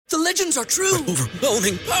The legends are true.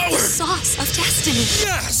 Overwhelming power! Sauce of destiny.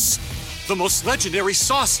 Yes! The most legendary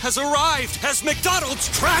sauce has arrived as McDonald's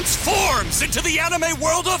transforms into the anime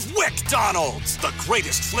world of WickDonald's. The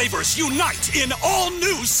greatest flavors unite in all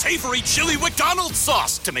new savory chili McDonald's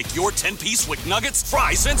sauce to make your 10-piece Wick Nuggets,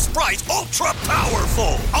 fries, and Sprite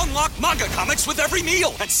ultra-powerful. Unlock manga comics with every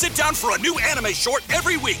meal and sit down for a new anime short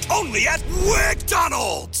every week only at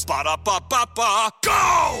WickDonald's. Ba-da-ba-ba-ba,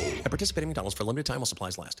 go! At participating McDonald's for a limited time while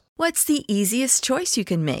supplies last. What's the easiest choice you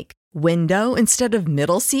can make? Window instead of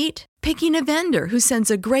middle seat? Picking a vendor who sends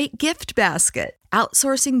a great gift basket?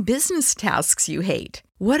 Outsourcing business tasks you hate?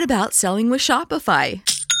 What about selling with Shopify?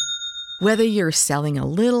 Whether you're selling a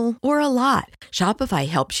little or a lot, Shopify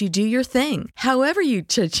helps you do your thing, however you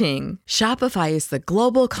cha-ching. Shopify is the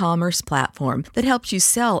global commerce platform that helps you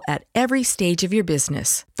sell at every stage of your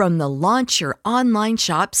business. From the launch your online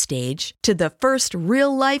shop stage to the first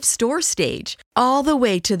real-life store stage, all the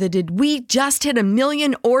way to the did we just hit a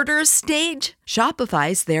million orders stage.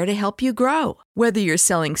 Shopify's there to help you grow. Whether you're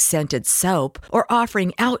selling scented soap or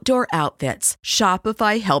offering outdoor outfits,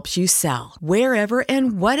 Shopify helps you sell. Wherever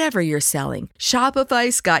and whatever you're selling,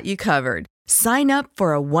 Shopify's got you covered. Sign up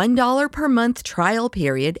for a $1 per month trial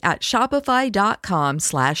period at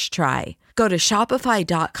shopify.com/try. Go to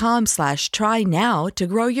shopify.com/try now to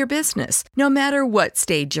grow your business, no matter what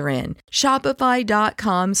stage you're in.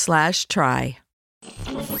 Shopify.com/try.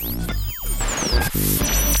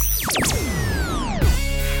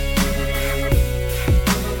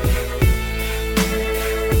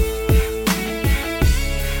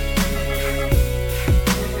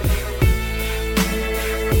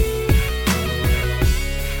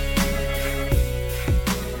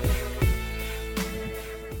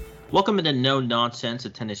 Welcome to No Nonsense, a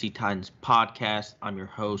Tennessee Titans podcast. I'm your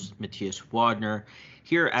host, Matthias Wadner,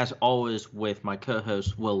 here as always with my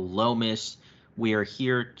co-host, Will Lomas. We are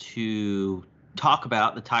here to talk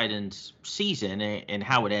about the Titans season and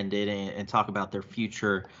how it ended and talk about their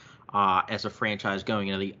future as a franchise going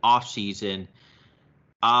into the offseason.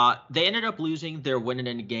 They ended up losing their winning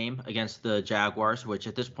end game against the Jaguars, which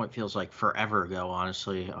at this point feels like forever ago,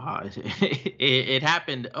 honestly. It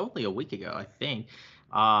happened only a week ago, I think.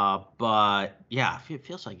 But yeah, it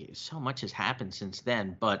feels like so much has happened since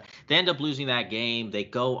then. But they end up losing that game. They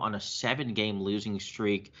go on a 7-game losing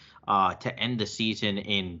streak to end the season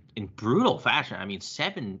in brutal fashion. I mean,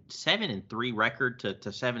 7-3 record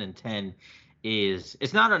to 7-10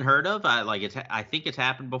 it's not unheard of. I think it's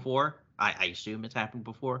happened before. I assume it's happened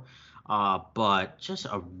before. But just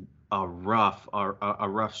a rough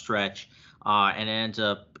stretch, and it ends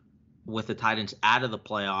up with the Titans out of the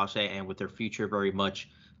playoffs and with their future very much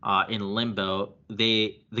in limbo.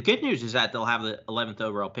 The good news is that they'll have the 11th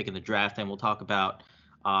overall pick in the draft, and we'll talk about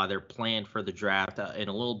their plan for the draft in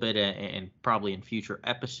a little bit and probably in future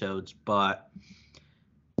episodes. But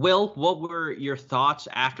Will, what were your thoughts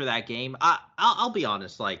after that game? I'll be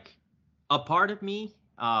honest, like a part of me,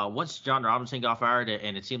 once John Robinson got fired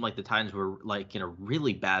and it seemed like the Titans were like in a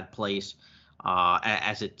really bad place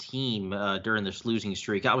as a team during this losing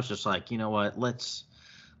streak, I was just like, you know what, let's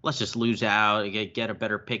just lose out, get a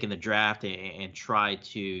better pick in the draft and try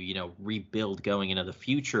to, rebuild going into the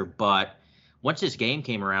future. But once this game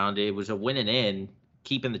came around, it was a winning in,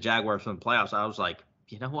 keeping the Jaguars from the playoffs. I was like,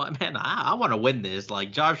 you know what, man, I want to win this.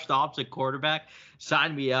 Like, Josh Dobbs at quarterback,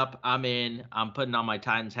 sign me up. I'm in. I'm putting on my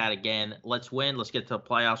Titans hat again. Let's win. Let's get to the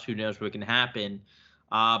playoffs. Who knows what can happen.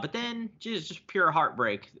 But then just pure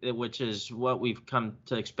heartbreak, which is what we've come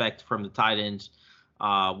to expect from the Titans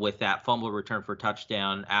with that fumble return for a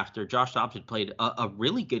touchdown after Josh Dobbs had played a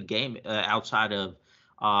really good game outside of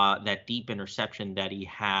that deep interception that he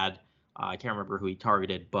had. I can't remember who he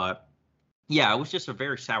targeted, but yeah, it was just a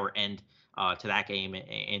very sour end to that game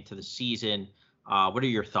and to the season. What are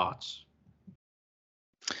your thoughts?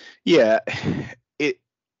 Yeah, I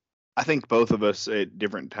think both of us at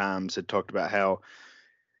different times had talked about how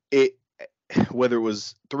whether it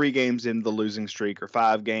was 3 games into the losing streak or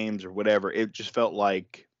 5 games or whatever, it just felt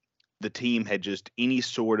like the team had just any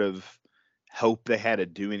sort of hope they had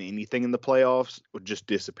of doing anything in the playoffs just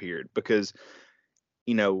disappeared because,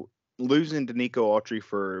 losing to Nico Autry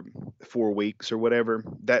for 4 weeks or whatever,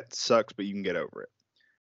 that sucks, but you can get over it.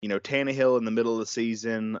 Tannehill in the middle of the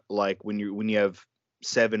season, like when you have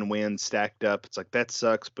 7 wins stacked up, it's like that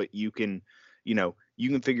sucks, but you can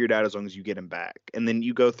figure it out as long as you get him back. And then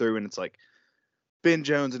you go through and it's like Ben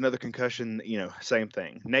Jones, another concussion, same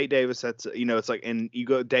thing. Nate Davis, that's, it's like, and you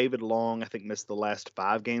go David Long, I think missed the last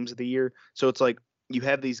 5 games of the year. So it's like you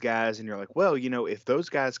have these guys and you're like, well, if those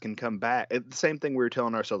guys can come back, it's the same thing we were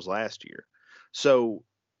telling ourselves last year. So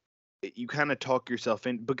you kind of talk yourself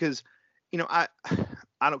in because,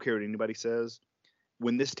 I don't care what anybody says.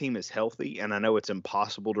 When this team is healthy, and I know it's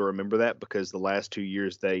impossible to remember that because the last 2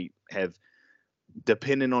 years they have,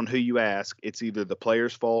 depending on who you ask, it's either the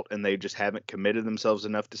players' fault and they just haven't committed themselves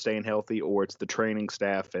enough to staying healthy, or it's the training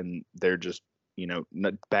staff and they're just,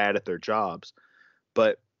 not bad at their jobs.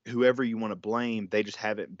 But whoever you want to blame, they just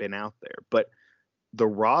haven't been out there. But the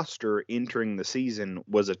roster entering the season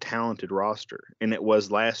was a talented roster, and it was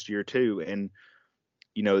last year too. And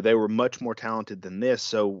they were much more talented than this.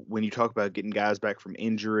 So when you talk about getting guys back from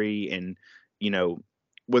injury and,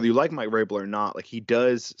 whether you like Mike Vrabel or not, like, he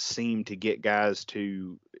does seem to get guys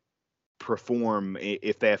to perform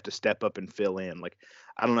if they have to step up and fill in. Like,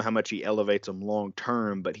 I don't know how much he elevates them long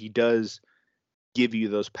term, but he does give you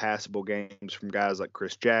those passable games from guys like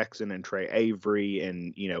Chris Jackson and Trey Avery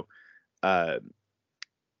and,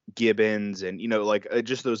 Gibbons and,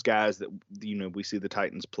 just those guys that, we see the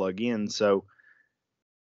Titans plug in. So,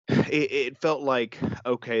 it felt like,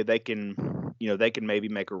 okay, they can maybe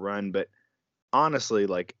make a run, but honestly,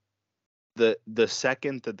 like, the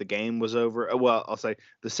second that the game was over, well, I'll say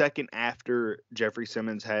the second after Jeffrey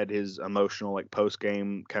Simmons had his emotional, like, post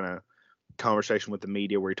game kind of conversation with the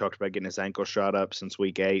media where he talked about getting his ankle shot up since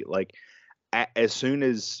week 8, like, as soon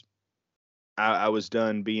as I was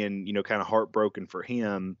done being, kind of heartbroken for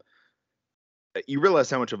him, you realize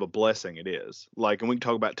how much of a blessing it is. Like, and we can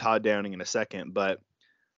talk about Todd Downing in a second, but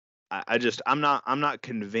I'm not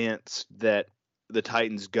convinced that the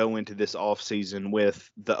Titans go into this offseason with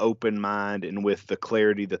the open mind and with the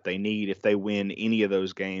clarity that they need if they win any of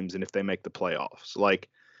those games and if they make the playoffs. Like,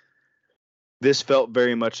 this felt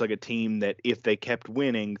very much like a team that if they kept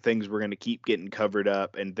winning, things were going to keep getting covered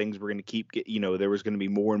up and things were going to there was going to be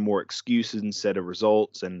more and more excuses instead of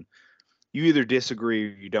results. And you either disagree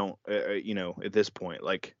or you don't, at this point.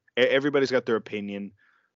 Like, everybody's got their opinion.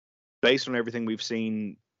 Based on everything we've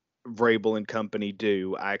seen Vrabel and company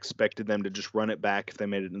do, I expected them to just run it back if they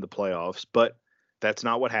made it in the playoffs, but that's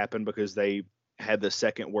not what happened because they had the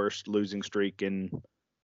second worst losing streak in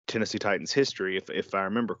Tennessee Titans history, if I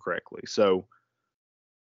remember correctly. So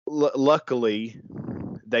luckily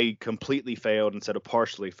they completely failed instead of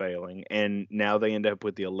partially failing, and now they end up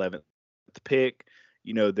with the 11th pick.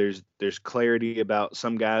 There's clarity about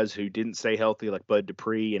some guys who didn't stay healthy, like Bud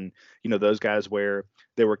Dupree, and those guys where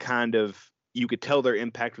they were kind of, you could tell their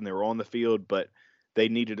impact when they were on the field, but they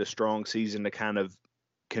needed a strong season to kind of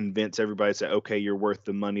convince everybody to say, okay, you're worth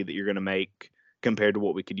the money that you're going to make compared to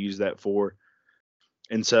what we could use that for.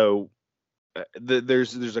 And so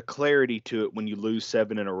there's a clarity to it when you lose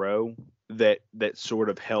 7 in a row that sort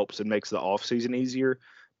of helps and makes the offseason easier.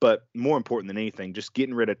 But more important than anything, just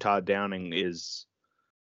getting rid of Todd Downing is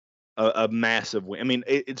a massive win. I mean,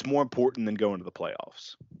 it's more important than going to the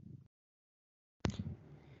playoffs.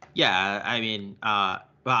 Yeah, I mean, well,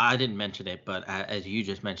 I didn't mention it, but as you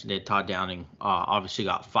just mentioned it, Todd Downing obviously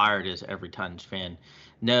got fired, as every Titans fan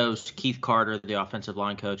knows. Keith Carter, the offensive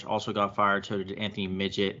line coach, also got fired. So did Anthony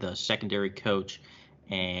Midget, the secondary coach,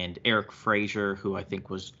 and Eric Frazier, who I think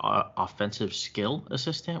was offensive skill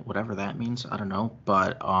assistant, whatever that means. I don't know.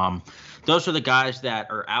 But those are the guys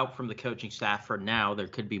that are out from the coaching staff for now. There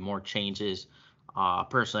could be more changes.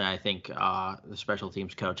 Personally, I think the special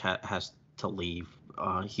teams coach has to leave.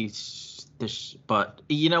 But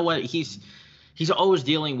you know what? He's always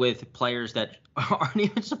dealing with players that aren't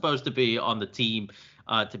even supposed to be on the team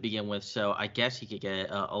to begin with. So I guess he could get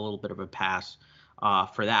a little bit of a pass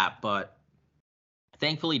for that. But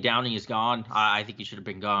thankfully, Downing is gone. I think he should have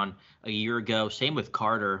been gone a year ago. Same with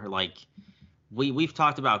Carter. Like, we've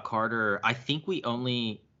talked about Carter. I think we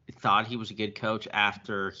only thought he was a good coach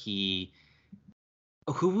after he.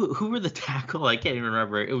 Who were the tackle? I can't even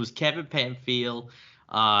remember. It was Kevin Pamphile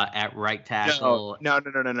at right tackle. No.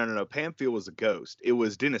 Pamphile was a ghost. It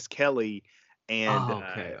was Dennis Kelly and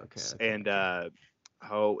it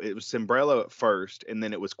was Sembrello at first, and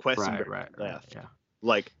then it was Quessenberry left. Yeah.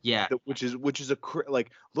 Like, yeah, which is like,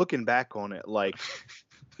 looking back on it, like,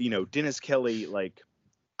 Dennis Kelly, like,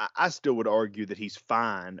 I still would argue that he's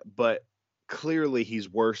fine, but clearly he's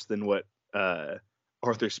worse than what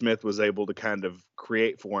Arthur Smith was able to kind of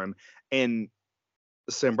create for him. And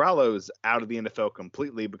Sembrello's out of the NFL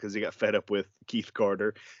completely because he got fed up with Keith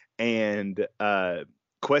Carter, and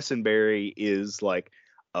Quessenberry is like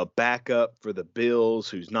a backup for the Bills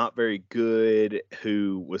who's not very good,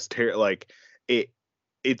 who was like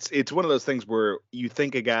it's one of those things where you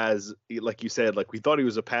think a guy's, like you said, like, we thought he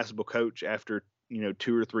was a passable coach after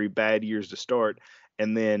 2 or 3 bad years to start,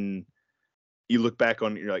 and then you look back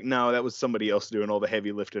on it, you're like, no, that was somebody else doing all the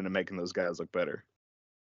heavy lifting and making those guys look better.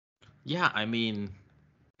 Yeah, I mean,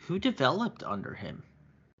 who developed under him?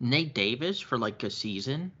 Nate Davis for like a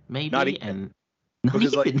season, maybe? Not even. And Not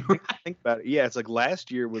Because like even, right? think about it. Yeah, it's like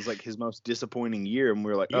last year was like his most disappointing year, and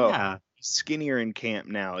we were like, oh, Yeah. he's skinnier in camp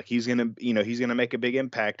now. Like he's gonna make a big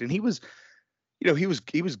impact. And he was, he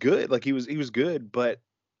was good. Like he was good, but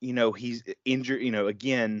he's injured.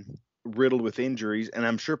 Again, riddled with injuries, and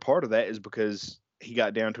I'm sure part of that is because he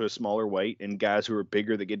got down to a smaller weight, and guys who are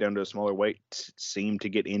bigger that get down to a smaller weight seem to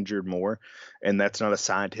get injured more. And that's not a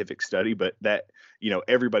scientific study, but that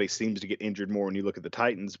everybody seems to get injured more when you look at the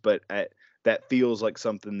Titans. But that feels like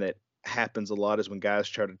something that happens a lot, is when guys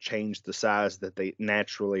try to change the size that they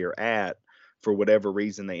naturally are at. For whatever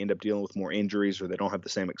reason, they end up dealing with more injuries, or they don't have the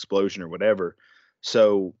same explosion or whatever.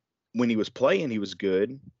 So when he was playing, he was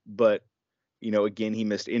good, but again, he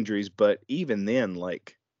missed injuries. But even then,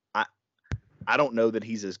 like I don't know that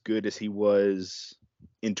he's as good as he was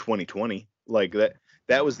in 2020. Like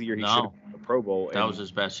that was the year he should have won the Pro Bowl. That was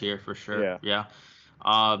his best year for sure. Yeah.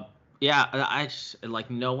 Yeah. I just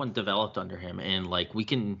like no one developed under him, and like we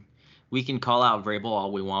can call out Vrabel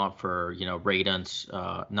all we want for Radunz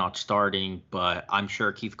not starting, but I'm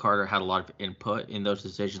sure Keith Carter had a lot of input in those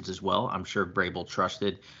decisions as well. I'm sure Vrabel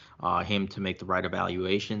trusted him to make the right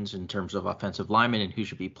evaluations in terms of offensive linemen and who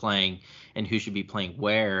should be playing and who should be playing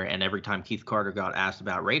where. And every time Keith Carter got asked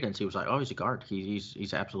about Radunz, he was like, "Oh, he's a guard.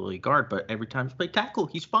 He's absolutely a guard." But every time he's played tackle,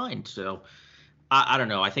 he's fine. So I don't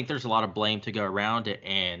know. I think there's a lot of blame to go around,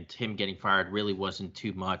 and him getting fired really wasn't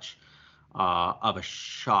too much of a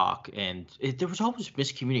shock. And there was always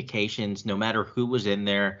miscommunications, no matter who was in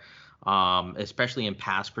there, especially in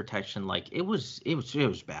pass protection. Like it was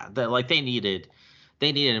bad. Like they needed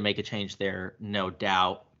to make a change there, no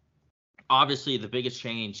doubt. Obviously, the biggest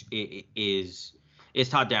change is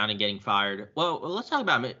Todd Downing getting fired. Well, let's talk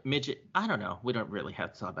about Midget. I don't know. We don't really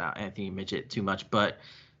have to talk about Anthony Midget too much, but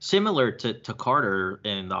similar to Carter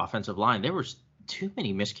in the offensive line, there was too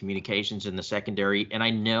many miscommunications in the secondary, and I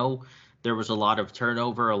know there was a lot of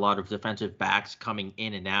turnover, a lot of defensive backs coming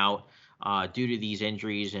in and out due to these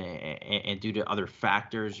injuries and due to other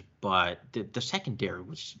factors, but the secondary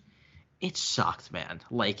it sucked, man.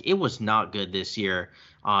 Like, it was not good this year.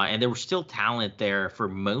 And there was still talent there for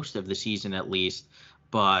most of the season, at least.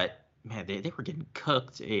 But, man, they were getting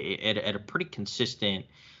cooked at a pretty consistent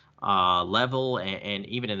level. And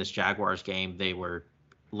even in this Jaguars game, they were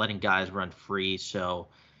letting guys run free. So,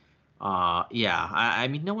 I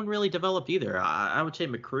mean, no one really developed either. I would say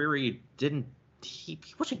McCreary he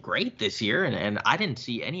wasn't great this year. And I didn't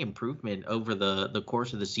see any improvement over the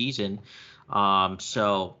course of the season. I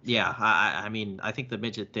mean, I think the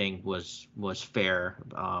Midget thing was fair.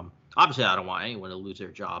 Obviously, I don't want anyone to lose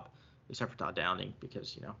their job except for Todd Downing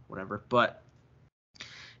because, whatever. But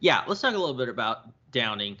yeah, let's talk a little bit about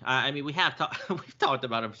Downing. I mean, we've talked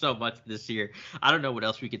about him so much this year. I don't know what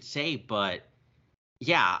else we could say, but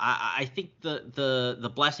yeah, I think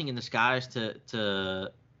the blessing in disguise to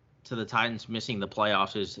the Titans missing the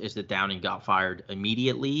playoffs is that Downing got fired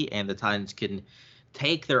immediately, and the Titans can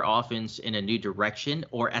take their offense in a new direction,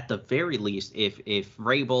 or at the very least, if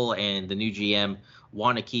Vrabel and the new GM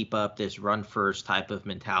want to keep up this run first type of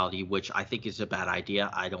mentality, which I think is a bad idea.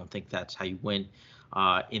 I don't think that's how you win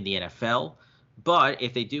in the NFL. But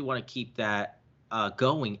if they do want to keep that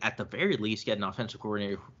going, at the very least, get an offensive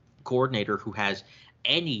coordinator who has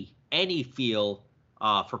any feel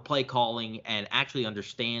for play calling and actually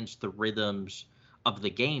understands the rhythms of the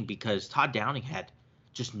game, because Todd Downing had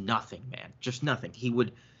just nothing, man. Just nothing. He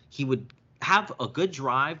would have a good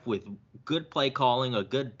drive with good play calling, a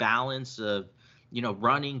good balance of,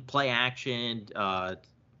 running, play action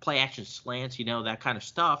slants, that kind of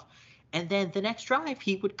stuff. And then the next drive,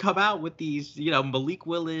 he would come out with these, Malik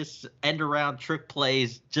Willis end around trick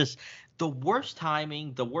plays, just the worst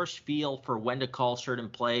timing, the worst feel for when to call certain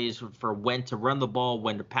plays, for when to run the ball,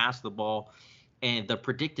 when to pass the ball, and the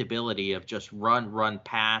predictability of just run,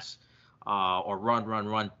 pass, or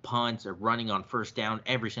run, punt, or running on first down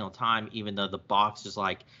every single time, even though the box is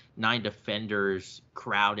like 9 defenders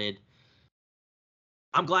crowded.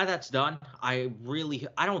 I'm glad that's done. I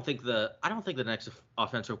don't think the next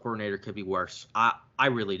offensive coordinator could be worse. I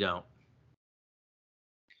really don't.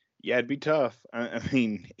 Yeah, it'd be tough. I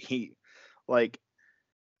mean, he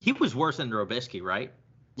was worse than Robisky, right?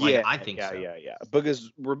 Yeah, I think so. Yeah.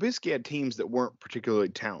 Because Robisky had teams that weren't particularly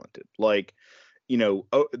talented. Like,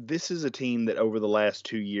 this is a team that over the last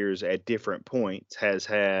 2 years at different points has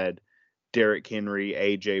had Derrick Henry,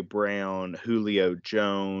 A.J. Brown, Julio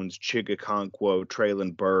Jones, Chigakonkwo,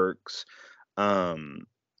 Treylon Burks.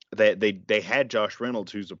 They had Josh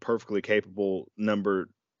Reynolds, who's a perfectly capable number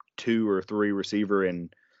 2 or 3 receiver in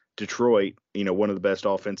Detroit, one of the best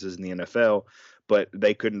offenses in the NFL, but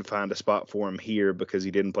they couldn't find a spot for him here because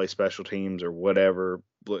he didn't play special teams or whatever.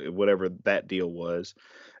 whatever that deal was.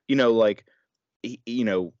 Like,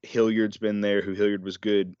 Hilliard's been there, who Hilliard was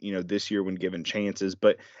good, this year when given chances.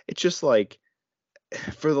 But it's just like,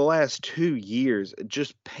 for the last 2 years,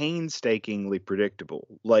 just painstakingly predictable.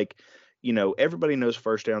 Like, everybody knows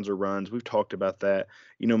first downs are runs. We've talked about that.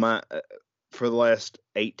 For the last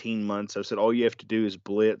 18 months, I've said all you have to do is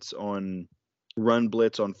run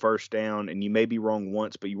blitz on first down, and you may be wrong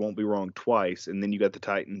once, but you won't be wrong twice. And then you got the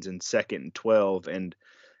Titans in 2nd and 12, and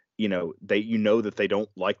that they don't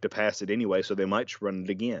like to pass it anyway, so they might just run it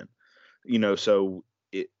again. So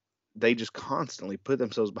they just constantly put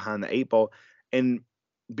themselves behind the 8 ball. And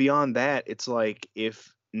beyond that, it's like,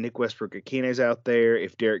 if Nick Westbrook-Ikhine out there,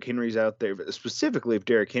 if Derrick Henry's out there, specifically if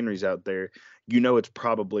Derrick Henry's out there, it's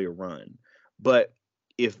probably a run. But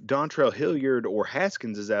if Dontrell Hilliard or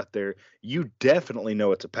Haskins is out there, you definitely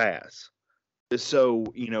know it's a pass. So,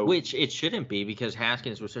 which it shouldn't be, because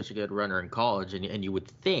Haskins was such a good runner in college, and you would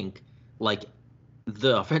think, like,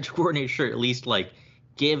 the offensive coordinator should at least, like,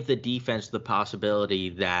 give the defense the possibility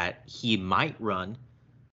that he might run.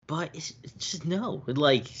 But it's just no.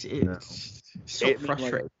 Like, it's so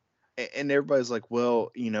frustrating. And everybody's like,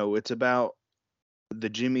 well, it's about the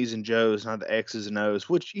Jimmies and Joes, not the X's and O's,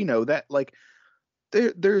 which, that, like,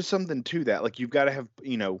 there's something to that. Like, you've got to have,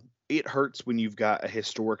 it hurts when you've got a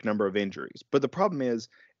historic number of injuries. But the problem is,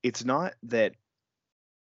 it's not that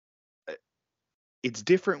it's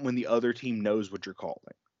different when the other team knows what you're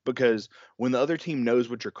calling. Because when the other team knows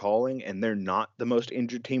what you're calling and they're not the most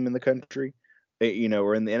injured team in the country,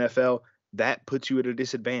 or in the NFL, that puts you at a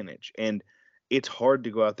disadvantage. And it's hard to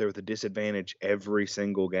go out there with a disadvantage every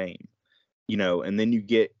single game, and then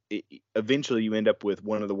eventually you end up with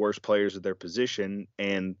one of the worst players at their position.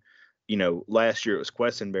 And, last year it was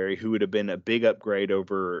Quessenberry, who would have been a big upgrade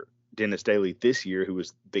over Dennis Daly this year, who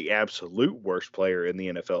was the absolute worst player in the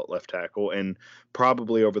NFL at left tackle. And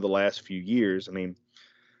probably over the last few years, I mean,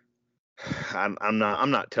 I'm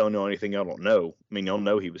not telling you anything y'all don't know. I mean, y'all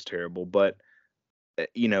know he was terrible, but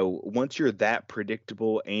once you're that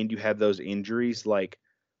predictable and you have those injuries, like,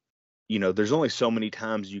 there's only so many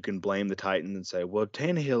times you can blame the Titans and say, well,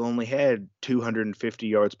 Tannehill only had 250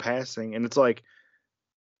 yards passing. And it's like,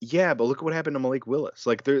 yeah, but look what happened to Malik Willis.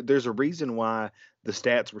 Like, there's a reason why the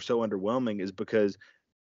stats were so underwhelming, is because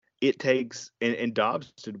it takes, and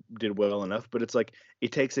Dobbs did well enough, but it's like,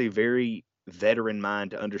 it takes a very veteran mind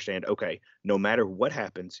to understand, okay, no matter what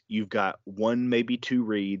happens, you've got 1, maybe 2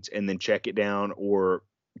 reads, and then check it down or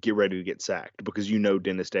get ready to get sacked, because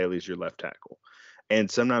Dennis Daly is your left tackle. And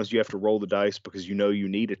sometimes you have to roll the dice because you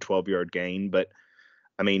need a 12-yard gain. But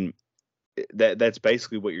I mean, that's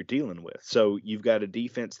basically what you're dealing with. So you've got a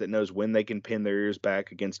defense that knows when they can pin their ears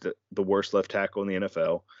back against the worst left tackle in the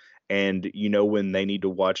NFL, and when they need to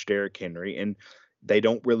watch Derrick Henry, and they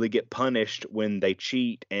don't really get punished when they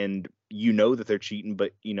cheat, and that they're cheating,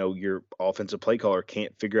 but your offensive play caller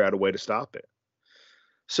can't figure out a way to stop it.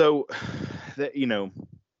 So that,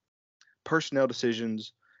 personnel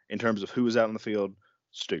decisions in terms of who was out on the field,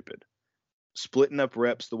 stupid. Splitting up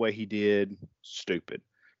reps the way he did, stupid.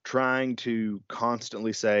 Trying to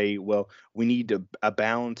constantly say, well, we need a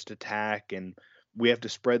balanced attack, and we have to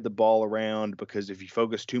spread the ball around, because if you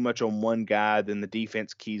focus too much on one guy, then the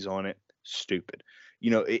defense keys on it, stupid.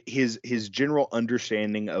 His general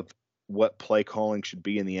understanding of what play calling should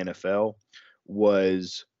be in the NFL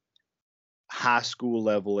was high school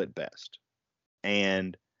level at best.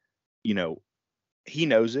 And, he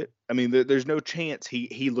knows it. I mean, there's no chance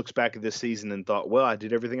he looks back at this season and thought, well, I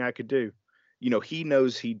did everything I could do. He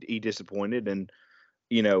knows he disappointed, and,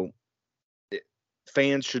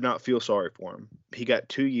 fans should not feel sorry for him. He got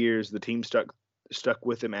 2 years. The team stuck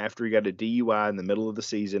with him after he got a DUI in the middle of the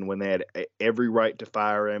season, when they had every right to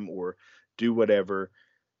fire him or do whatever.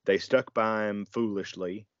 They stuck by him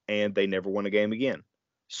foolishly, and they never won a game again.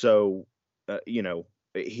 So,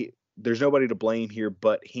 there's nobody to blame here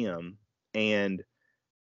but him. And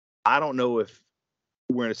I don't know if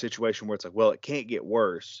we're in a situation where it's like, well, it can't get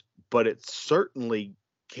worse, but it certainly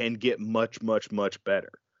can get much, much, much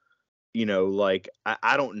better. Like,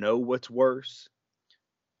 I don't know what's worse.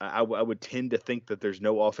 I would tend to think that there's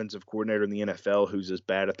no offensive coordinator in the NFL who's as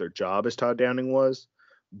bad at their job as Todd Downing was,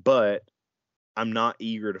 but I'm not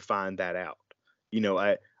eager to find that out.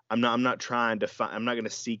 I'm not trying to find. I'm not going to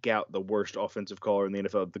seek out the worst offensive caller in the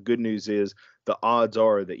NFL. The good news is the odds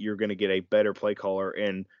are that you're going to get a better play caller,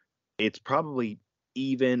 and it's probably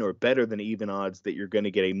even or better than even odds that you're going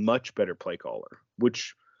to get a much better play caller,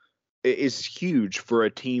 which is huge for a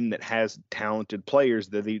team that has talented players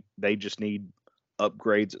that they just need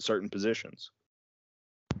upgrades at certain positions.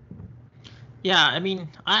 Yeah, I mean,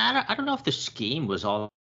 I don't know if the scheme was all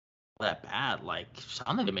that bad. Like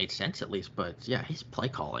some of it made sense at least, but yeah, his play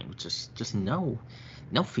calling just no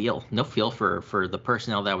feel for the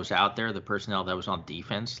personnel that was out there, the personnel that was on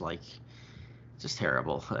defense. Like just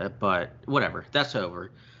terrible. But whatever, that's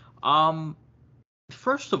over.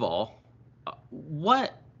 First of all,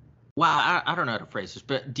 what? Wow, I don't know how to phrase this,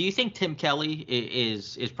 but do you think Tim Kelly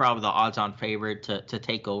is probably the odds-on favorite to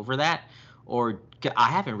take over that, or I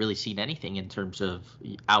haven't really seen anything in terms of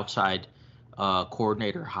outside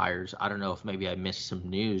coordinator hires. I don't know if maybe I missed some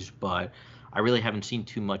news, but I really haven't seen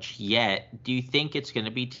too much yet. Do you think it's going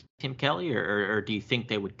to be Tim Kelly, or do you think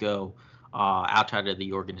they would go outside of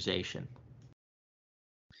the organization?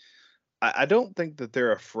 I don't think that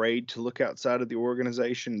they're afraid to look outside of the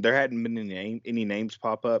organization. There hadn't been any names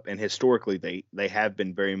pop up, and historically they have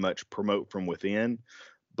been very much promote from within.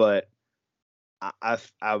 But I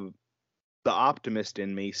the optimist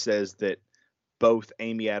in me says that both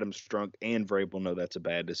Amy Adams Strunk and Vrabel know that's a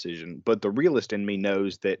bad decision. But the realist in me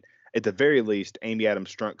knows that at the very least, Amy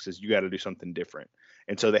Adams Strunk says you got to do something different,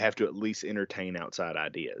 and so they have to at least entertain outside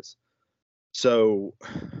ideas. So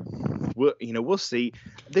we'll see.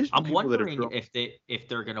 I'm wondering if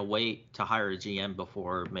they're going to wait to hire a GM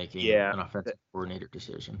before making an offensive coordinator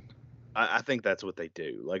decision. I think that's what they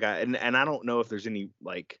do. Like I don't know if there's any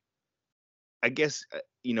like. I guess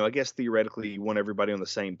theoretically you want everybody on the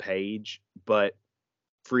same page, but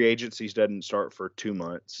free agencies doesn't start for 2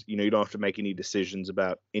 months. You don't have to make any decisions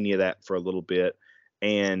about any of that for a little bit,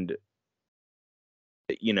 and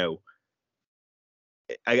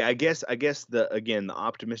I guess the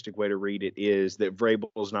optimistic way to read it is that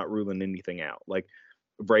Vrabel's not ruling anything out. Like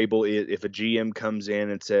Vrabel is, if a GM comes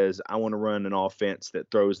in and says, I want to run an offense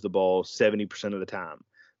that throws the ball 70% of the time,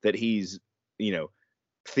 that he's,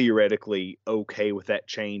 theoretically okay with that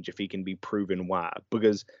change if he can be proven why.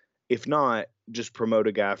 Because if not, just promote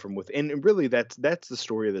a guy from within. And really that's the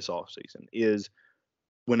story of this offseason is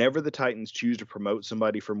whenever the Titans choose to promote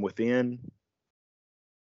somebody from within,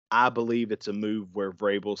 I believe it's a move where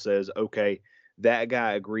Vrabel says, okay, that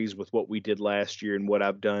guy agrees with what we did last year and what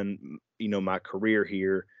I've done, my career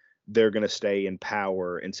here. They're going to stay in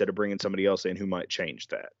power instead of bringing somebody else in who might change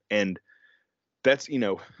that. And that's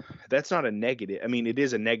not a negative. I mean, it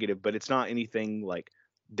is a negative, but it's not anything like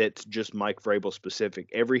that's just Mike Vrabel specific.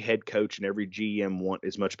 Every head coach and every GM want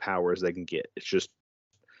as much power as they can get. It's just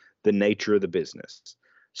the nature of the business.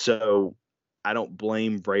 So I don't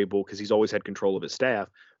blame Vrabel because he's always had control of his staff.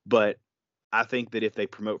 But I think that if they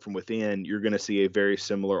promote from within, you're going to see a very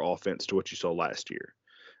similar offense to what you saw last year.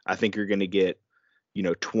 I think you're going to get,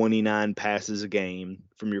 29 passes a game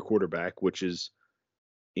from your quarterback, which is,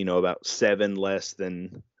 about 7 less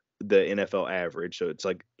than the NFL average. So it's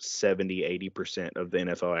like 70-80% of the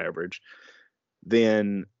NFL average.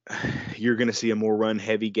 Then you're going to see a more run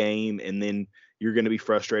heavy game. And then you're going to be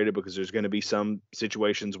frustrated because there's going to be some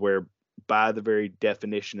situations where by the very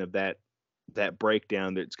definition of that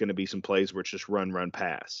breakdown, there's going to be some plays where it's just run,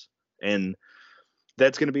 pass. And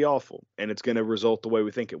that's going to be awful. And it's going to result the way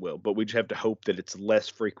we think it will. But we just have to hope that it's less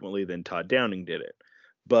frequently than Todd Downing did it.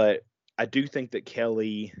 But I do think that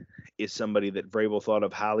Kelly is somebody that Vrabel thought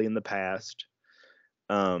of highly in the past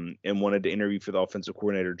and wanted to interview for the offensive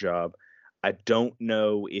coordinator job. I don't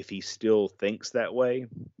know if he still thinks that way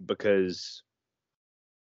because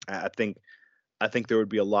I think there would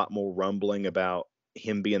be a lot more rumbling about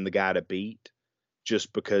him being the guy to beat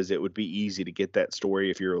just because it would be easy to get that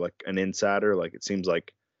story if you're like an insider. Like it seems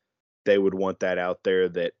like they would want that out there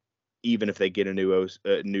that even if they get a new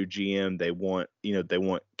GM, they want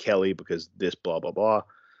Kelly because this blah, blah, blah.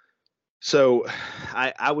 So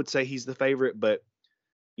I would say he's the favorite, but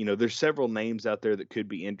there's several names out there that could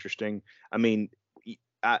be interesting. I mean,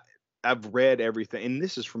 I've read everything, and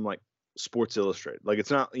this is from like Sports Illustrated. Like it's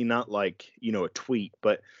not like, a tweet,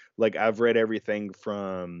 but like I've read everything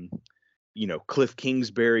from, Cliff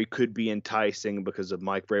Kingsbury could be enticing because of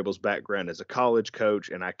Mike Vrabel's background as a college coach,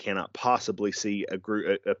 and I cannot possibly see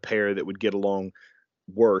a pair that would get along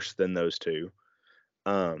worse than those two.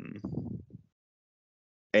 And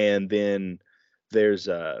then there's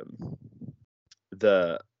the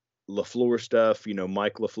LaFleur stuff,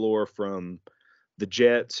 Mike LaFleur from the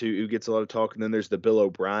Jets who gets a lot of talk. And then there's the Bill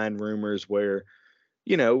O'Brien rumors where,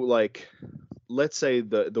 like let's say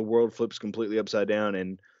the world flips completely upside down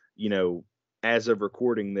and, as of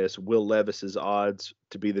recording this, Will Levis's odds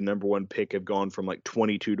to be the number one pick have gone from like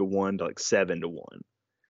 22-1 to like 7-1,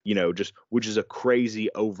 which is a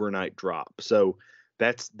crazy overnight drop. So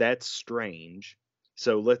that's strange.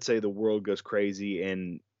 So let's say the world goes crazy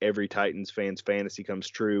and every Titans fan's fantasy comes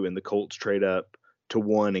true and the Colts trade up to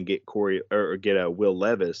 1 and get Will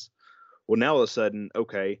Levis. Well, now all of a sudden,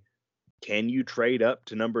 okay, can you trade up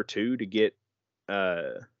to number 2 to get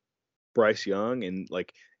Bryce Young? And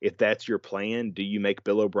like, if that's your plan, do you make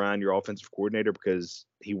Bill O'Brien your offensive coordinator because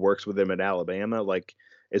he works with him at Alabama? Like,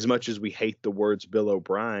 as much as we hate the words Bill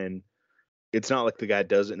O'Brien, it's not like the guy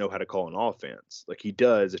doesn't know how to call an offense. Like, he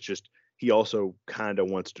does. It's just he also kind of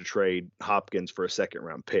wants to trade Hopkins for a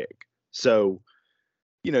second-round pick. So,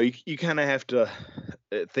 you know, you kind of have to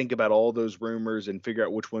think about all those rumors and figure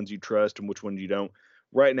out which ones you trust and which ones you don't.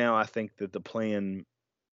 Right now, I think that the plan,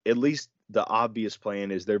 at least the obvious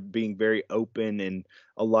plan, is they're being very open, and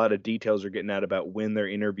a lot of details are getting out about when they're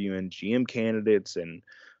interviewing GM candidates and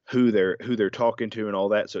who they're talking to and all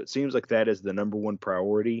that. So it seems like that is the number one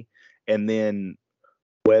priority. And then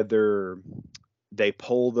whether they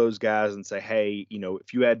poll those guys and say, hey, you know,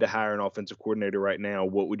 if you had to hire an offensive coordinator right now,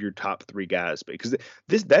 what would your top 3 guys be? Because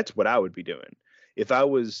that's what I would be doing. If I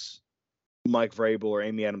was Mike Vrabel or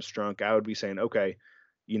Amy Adams-Strunk, I would be saying, okay,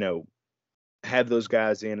 you know, have those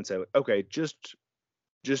guys in and say, okay, just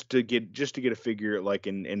to get a figure, like,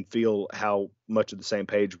 and feel how much of the same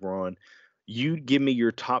page we're on. You give me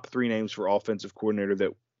your top 3 names for offensive coordinator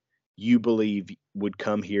that you believe would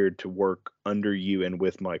come here to work under you and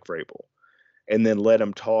with Mike Vrabel. And then let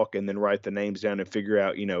them talk, and then write the names down and figure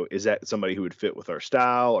out, you know, is that somebody who would fit with our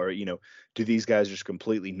style, or, you know, do these guys just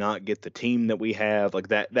completely not get the team that we have, like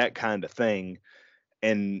that kind of thing.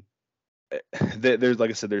 And there's, like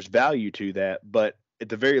I said, there's value to that, but at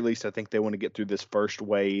the very least, I think they want to get through this first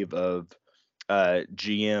wave of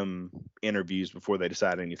GM interviews before they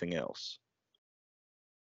decide anything else.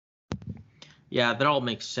 Yeah, that all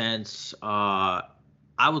makes sense. I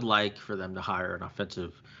would like for them to hire an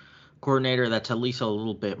offensive coordinator that's at least a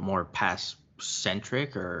little bit more pass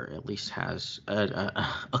centric, or at least has a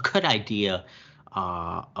good idea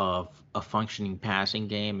of a functioning passing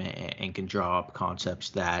game, and can draw up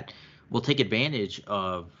concepts that will take advantage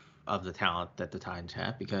of the talent that the Titans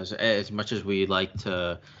have. Because as much as we like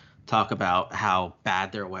to talk about how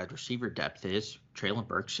bad their wide receiver depth is, Treylon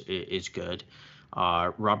Burks is good.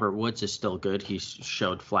 Robert Woods is still good. He's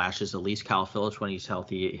showed flashes. At least Kyle Phillips, when he's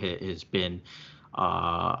healthy, has been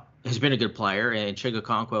a good player, and Chig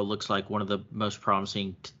Okonkwo looks like one of the most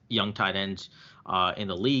promising young tight ends in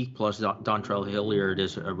the league. Plus, Dontrell Hilliard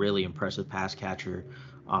is a really impressive pass catcher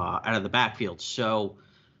out of the backfield. So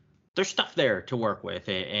there's stuff there to work with,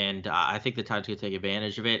 and I think the Titans can take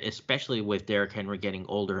advantage of it, especially with Derrick Henry getting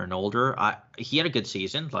older and older. He had a good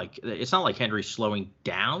season. Like, it's not like Henry's slowing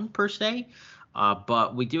down per se,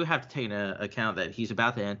 but we do have to take into account that he's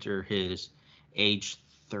about to enter his age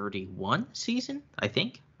 31 season, I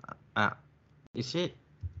think. Is it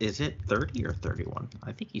 30 or 31?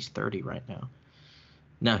 I think he's 30 right now.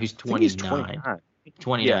 No, he's 29. He's 29.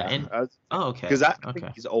 29. Yeah, okay. Because I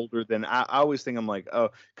think he's older than I always think. I'm like,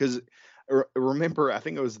 oh, because remember, I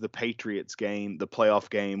think it was the Patriots game, the playoff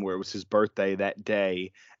game, where it was his birthday that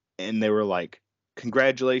day, and they were like,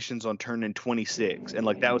 congratulations on turning 26. And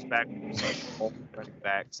like, that was back when all running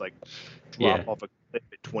backs like drop off a cliff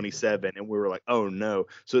at 27, and we were like, oh no.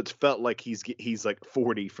 So it's felt like he's like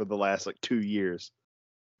 40 for the last like 2 years.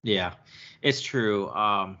 Yeah, it's true.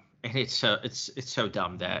 And it's so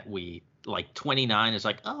dumb that we, like, 29 is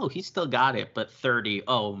like, oh, he's still got it, but 30,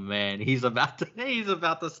 oh man, he's about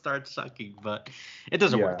to start sucking. But it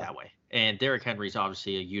doesn't work that way. And Derrick Henry's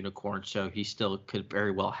obviously a unicorn, so he still could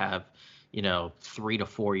very well have, 3 to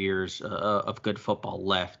 4 years of good football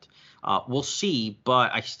left. We'll see,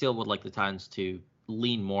 but I still would like the Titans to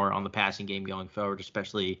lean more on the passing game going forward,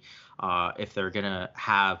 especially if they're going to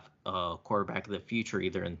have a quarterback of the future,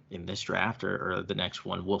 either in this draft or the next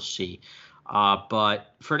one. We'll see.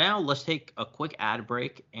 But for now, let's take a quick ad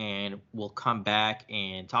break, and we'll come back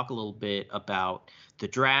and talk a little bit about the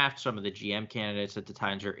draft, some of the GM candidates that the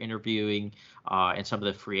Titans are interviewing, and some of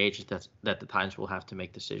the free agents that the Titans will have to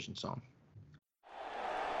make decisions on.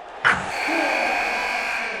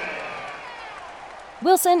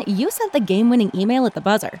 Wilson, you sent the game-winning email at the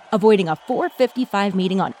buzzer, avoiding a 4:55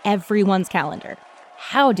 meeting on everyone's calendar.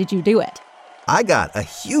 How did you do it? I got a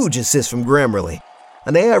huge assist from Grammarly,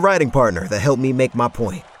 an AI writing partner that helped me make my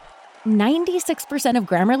point. 96% of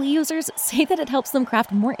Grammarly users say that it helps them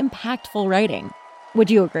craft more impactful writing. Would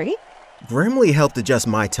you agree? Grammarly helped adjust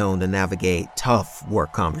my tone to navigate tough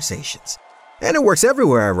work conversations. And it works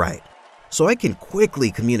everywhere I write, so I can quickly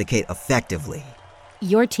communicate effectively.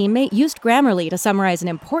 Your teammate used Grammarly to summarize an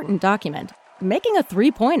important document, making a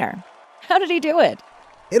 3-pointer. How did he do it?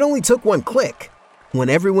 It only took one click. When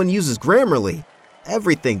everyone uses Grammarly,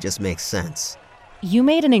 everything just makes sense. You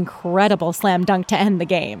made an incredible slam dunk to end the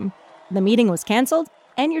game. The meeting was canceled,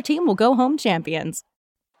 and your team will go home champions.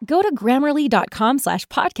 Go to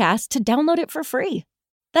Grammarly.com/podcast to download it for free.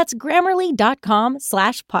 That's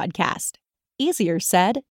Grammarly.com/podcast. Easier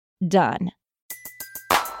said, done.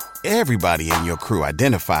 Everybody in your crew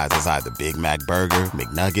identifies as either Big Mac Burger,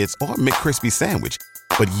 McNuggets, or McCrispy Sandwich.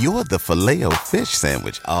 But you're the Filet-O-Fish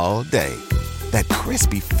Sandwich all day. That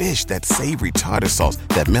crispy fish, that savory tartar sauce,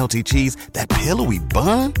 that melty cheese, that pillowy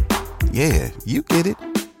bun. Yeah, you get it.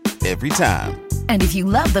 Every time. And if you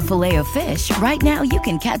love the Filet-O-Fish, right now you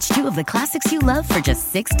can catch 2 of the classics you love for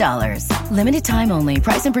just $6. Limited time only.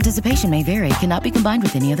 Price and participation may vary. Cannot be combined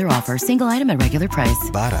with any other offer. Single item at regular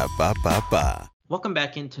price. Ba-da-ba-ba-ba. Welcome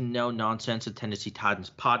back into No Nonsense, a Tennessee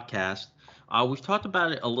Titans podcast. We've talked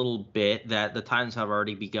about it a little bit that the Titans have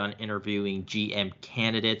already begun interviewing GM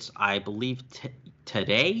candidates. I believe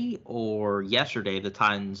today or yesterday, the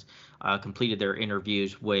Titans completed their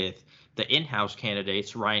interviews with the in-house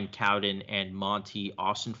candidates, Ryan Cowden and Monty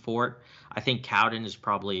Austinfort. I think Cowden is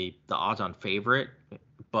probably the odds-on favorite,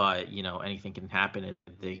 but, anything can happen.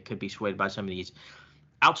 They could be swayed by some of these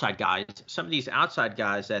outside guys. Some of these outside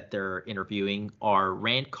guys that they're interviewing are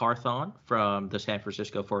Rand Carthon from the San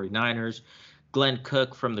Francisco 49ers, Glenn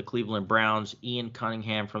Cook from the Cleveland Browns, Ian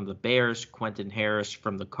Cunningham from the Bears, Quentin Harris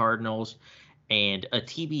from the Cardinals, and a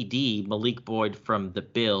TBD, Malik Boyd from the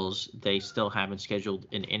Bills. They still haven't scheduled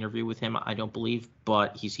an interview with him, I don't believe,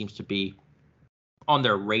 but he seems to be on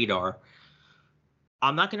their radar.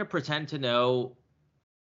 I'm not going to pretend to know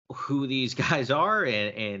who these guys are,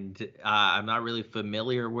 and I'm not really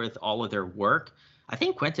familiar with all of their work. I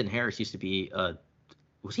think Quentin Harris used to be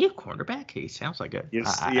was he a cornerback? He sounds like a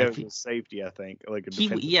safety. I think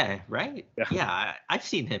right. I've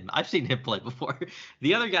seen him play before.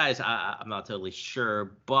 The other guys, I'm not totally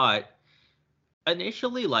sure, but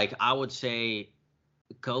initially, I would say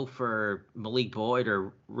go for Malik Boyd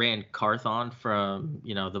or Rand Carthon from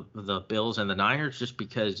the Bills and the Niners, just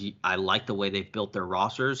because I like the way they've built their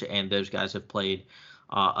rosters, and those guys have played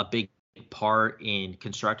a big part in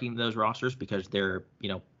constructing those rosters because they're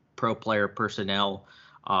pro player personnel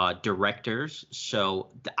directors. So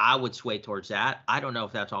I would sway towards that. I don't know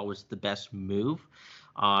if that's always the best move,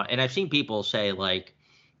 and I've seen people say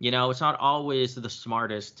it's not always the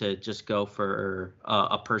smartest to just go for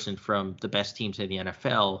a person from the best teams in the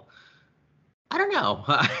NFL. I don't know.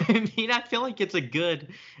 I mean, I feel like it's a good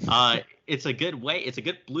way. It's a good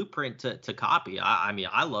blueprint to copy. I mean,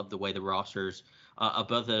 I love the way the rosters of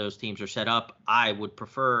both of those teams are set up. I would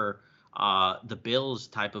prefer the Bills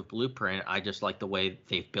type of blueprint. I just like the way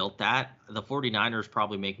they've built that. The 49ers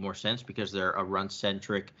probably make more sense because they're a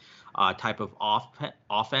run-centric type of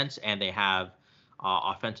offense, and they have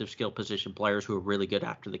offensive skill position players who are really good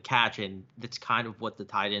after the catch, and that's kind of what the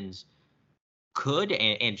Titans could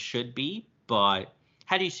and should be. But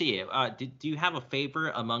how do you see it? Do you have a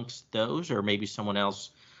favorite amongst those, or maybe someone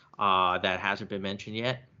else that hasn't been mentioned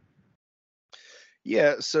yet?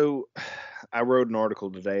 Yeah, so I wrote an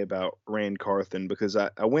article today about Rand Carthon because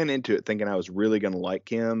I went into it thinking I was really going to like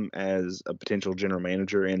him as a potential general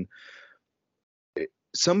manager, and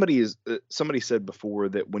somebody said before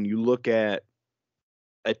that when you look at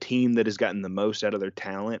a team that has gotten the most out of their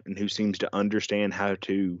talent and who seems to understand how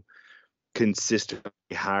to consistently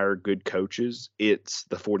hire good coaches, it's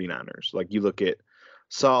the 49ers. Like, you look at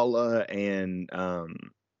Saleh and I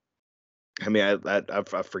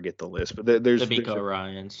forget the list, but there's D'Amico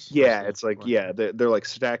Ryans. Yeah, it's like, yeah, they're like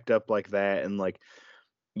stacked up like that, and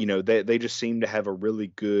they just seem to have a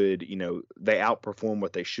really good, they outperform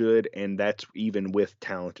what they should, and that's even with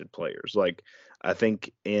talented players. Like, I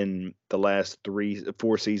think in the last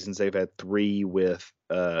 4 seasons, they've had 3 with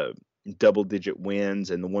double-digit wins,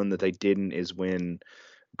 and the one that they didn't is when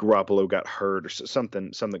Garoppolo got hurt or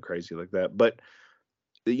something crazy like that. But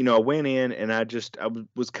I went in and I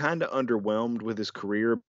was kind of underwhelmed with his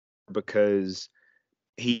career because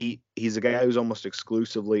he's a guy who's almost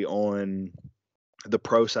exclusively on the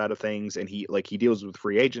pro side of things, and he deals with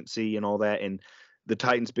free agency and all that, and the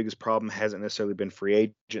Titans' biggest problem hasn't necessarily been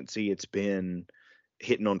free agency. It's been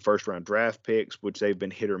hitting on first-round draft picks, which they've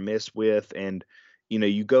been hit or miss with. And,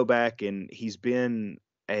 you go back and he's been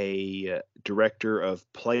a director of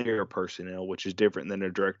player personnel, which is different than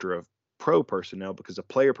a director of pro personnel, because a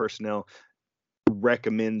player personnel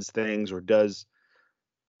recommends things or does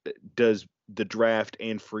the draft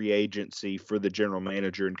and free agency for the general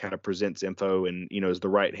manager and kind of presents info and, is the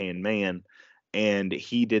right-hand man. And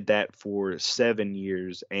he did that for 7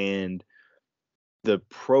 years. And the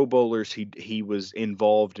Pro Bowlers he was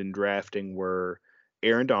involved in drafting were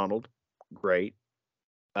Aaron Donald, great,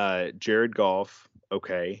 Jared Goff,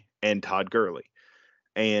 okay, and Todd Gurley.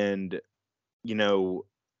 And,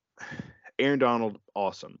 Aaron Donald,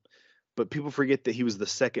 awesome. but people forget that he was the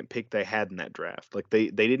second pick they had in that draft. Like they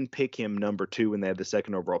didn't pick him number 2 when they had the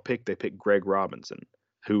second overall pick. They picked Greg Robinson,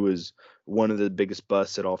 who was one of the biggest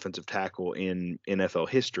busts at offensive tackle in NFL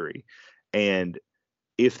history. And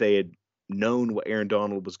if they had known what Aaron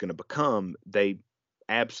Donald was going to become, they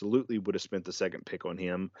absolutely would have spent the second pick on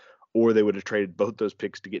him, or they would have traded both those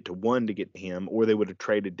picks to get to 1 to get him, or they would have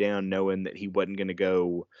traded down knowing that he wasn't going to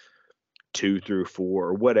go 2 through 4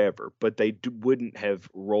 or whatever. But they wouldn't have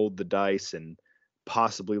rolled the dice and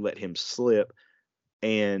possibly let him slip.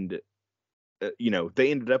 And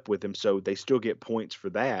they ended up with him, so they still get points for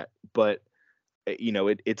that. But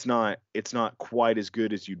it's not quite as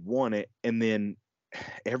good as you'd want it. And then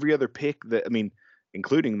every other pick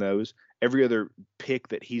including those, every other pick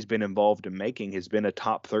that he's been involved in making has been a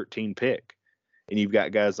top 13 pick. And you've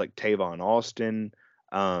got guys like Tavon Austin,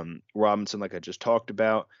 Robinson, like I just talked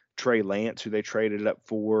about, Trey Lance, who they traded up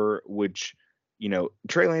for, which,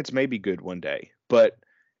 Trey Lance may be good one day, but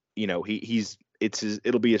it'll be his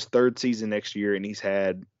 3rd season next year. And he's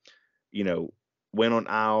had, went on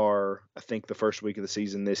IR, I think the first week of the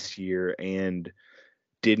season this year, and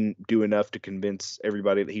didn't do enough to convince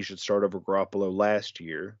everybody that he should start over Garoppolo last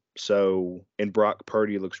year. So, and Brock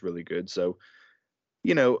Purdy looks really good. So,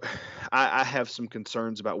 I have some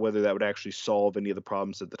concerns about whether that would actually solve any of the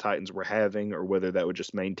problems that the Titans were having, or whether that would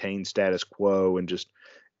just maintain status quo and just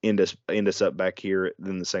end us up back here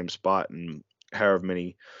in the same spot in however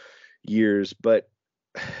many years. But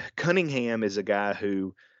Cunningham is a guy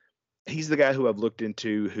he's the guy who I've looked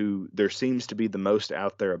into, who there seems to be the most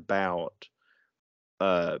out there about.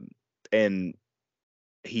 And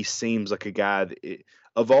he seems like a guy that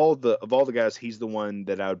of all the guys, he's the one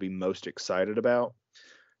that I would be most excited about,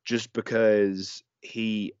 just because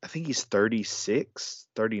I think he's 36,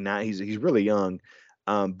 39. He's really young.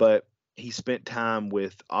 But he spent time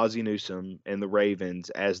with Ozzie Newsome and the Ravens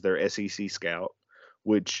as their SEC scout,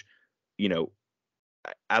 which,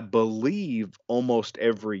 I believe almost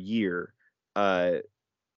every year,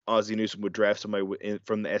 Ozzie Newsome would draft somebody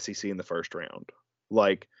from the SEC in the first round.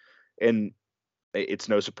 And it's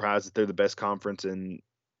no surprise that they're the best conference in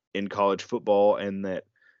college football, and that,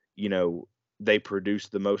 they produce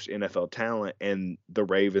the most NFL talent, and the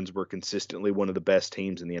Ravens were consistently one of the best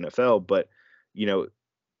teams in the NFL. But,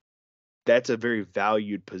 that's a very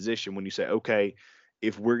valued position when you say, okay,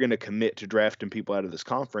 if we're going to commit to drafting people out of this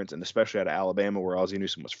conference, and especially out of Alabama, where Ozzie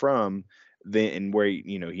Newsome was from, then, and where,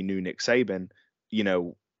 he knew Nick Saban,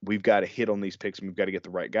 we've got to hit on these picks and we've got to get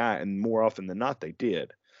the right guy. And more often than not, they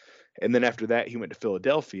did. And then after that, he went to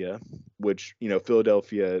Philadelphia, which,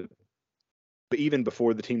 Philadelphia, but even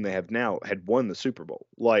before the team they have now, had won the Super Bowl.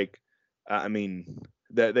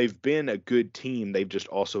 That they've been a good team. They've just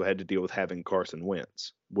also had to deal with having Carson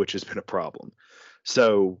Wentz, which has been a problem.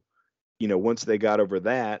 So, once they got over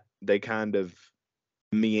that, they kind of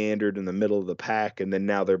meandered in the middle of the pack, and then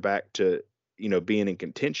now they're back to, being in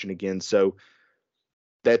contention again. So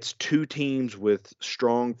that's 2 teams with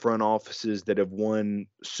strong front offices that have won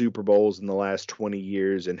Super Bowls in the last 20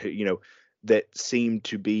 years, and, that seem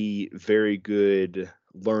to be very good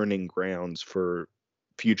learning grounds for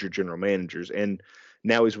future general managers. And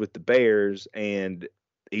now he's with the Bears, and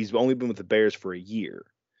he's only been with the Bears for a year.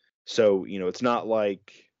 So, it's not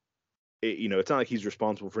like, it's not like he's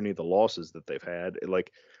responsible for any of the losses that they've had.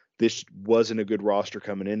 This wasn't a good roster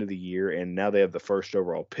coming into the year, and now they have the first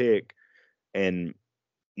overall pick, and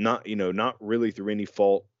not really through any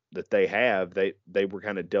fault that they have, they were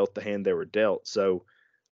kind of dealt the hand they were dealt. So,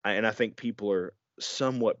 I think people are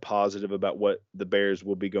somewhat positive about what the Bears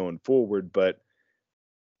will be going forward, but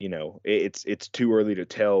it's too early to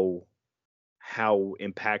tell how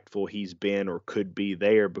impactful he's been or could be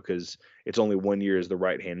there, because it's only 1 year as the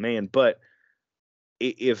right-hand man. But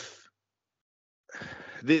if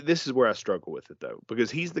this is where I struggle with it, though, because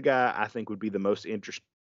he's the guy I think would be the most interesting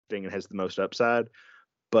and has the most upside.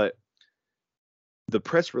 But the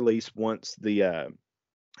press release, once the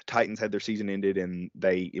Titans had their season ended, and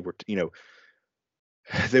they were,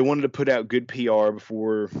 they wanted to put out good PR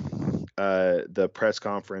before the press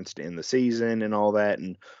conference to end the season and all that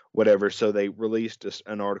and whatever. So they released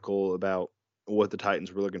an article about what the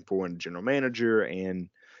Titans were looking for in a general manager, and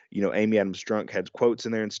Amy Adams-Strunk had quotes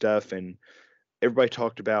in there and stuff, and everybody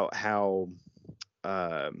talked about how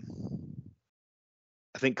I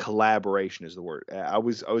think collaboration is the word. I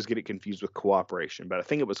always get it confused with cooperation, but I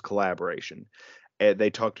think it was collaboration.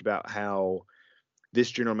 They talked about how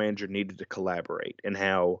this general manager needed to collaborate, and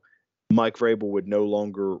how Mike Vrabel would no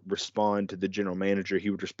longer respond to the general manager.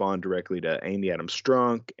 He would respond directly to Amy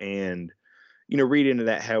Adams-Strunk, and, read into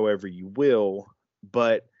that however you will.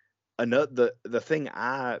 But the thing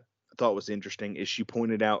I thought was interesting is she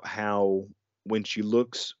pointed out how when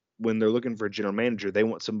they're looking for a general manager, they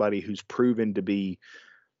want somebody who's proven to be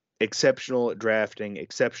exceptional at drafting,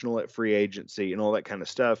 exceptional at free agency, and all that kind of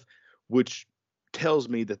stuff, which tells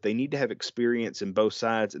me that they need to have experience in both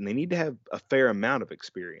sides, and they need to have a fair amount of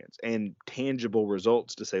experience and tangible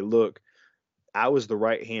results to say, look, I was the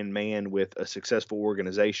right-hand man with a successful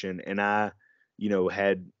organization, and I,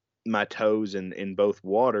 had my toes in both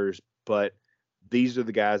waters, but these are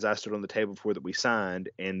the guys I stood on the table for that we signed,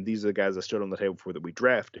 and these are the guys I stood on the table for that we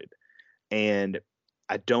drafted. And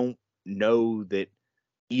I don't know that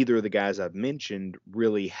either of the guys I've mentioned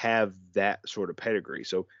really have that sort of pedigree.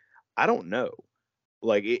 So I don't know.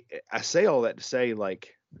 I say all that to say,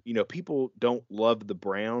 people don't love the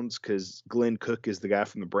Browns because Glenn Cook is the guy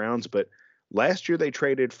from the Browns, but last year they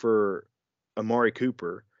traded for Amari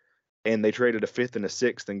Cooper, and they traded a 5th and a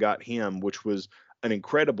 6th and got him, which was an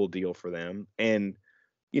incredible deal for them. And,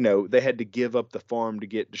 they had to give up the farm to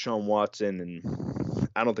get Deshaun Watson. And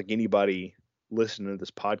I don't think anybody listening to this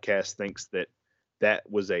podcast thinks that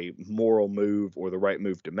was a moral move or the right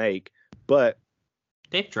move to make. But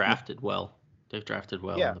they've drafted well. In the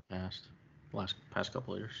past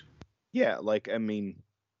couple of years. Yeah.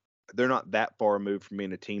 They're not that far removed from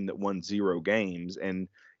being a team that won 0 games. And,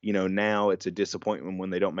 now it's a disappointment when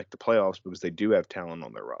they don't make the playoffs because they do have talent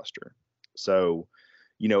on their roster. So,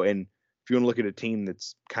 and if you want to look at a team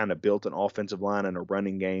that's kind of built an offensive line and a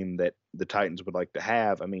running game that the Titans would like to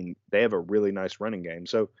have, they have a really nice running game.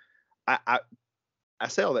 So I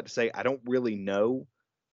say all that to say, I don't really know,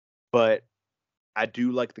 but I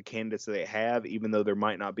do like the candidates that they have, even though there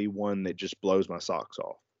might not be one that just blows my socks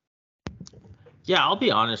off. Yeah, I'll be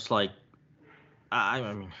honest. While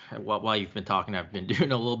you've been talking, I've been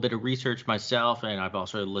doing a little bit of research myself, and I've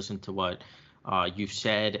also listened to what you've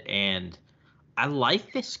said, and I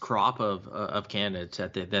like this crop of candidates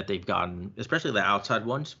that they've gotten, especially the outside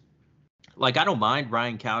ones. I don't mind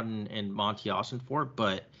Ryan Cowden and Monty Ossenfort,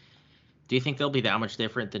 but do you think they'll be that much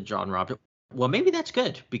different than John Robinson? Well, maybe that's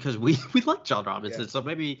good because we like John Robinson, so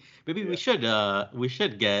maybe we should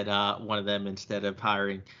get one of them instead of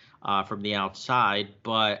hiring from the outside.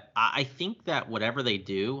 But I think that whatever they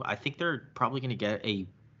do, I think they're probably going to get a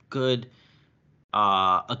good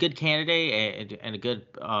candidate and a good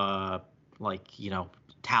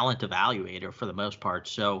talent evaluator for the most part.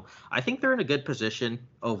 So I think they're in a good position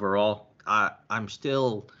overall. I'm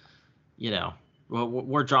still,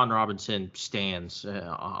 where John Robinson stands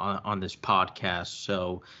on this podcast.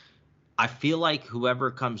 So I feel like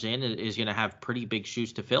whoever comes in is going to have pretty big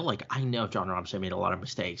shoes to fill. I know John Robinson made a lot of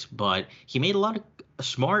mistakes, but he made a lot of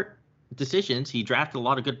smart decisions. He drafted a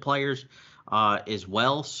lot of good players as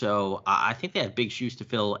well. So I think they have big shoes to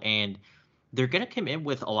fill, and they're going to come in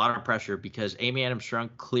with a lot of pressure because Amy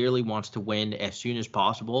Adams-Strunk clearly wants to win as soon as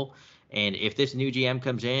possible. And if this new GM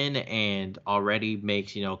comes in and already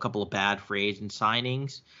makes, a couple of bad free agent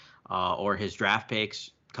signings or his draft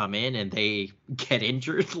picks come in and they get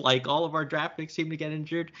injured, like all of our draft picks seem to get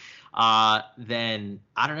injured, then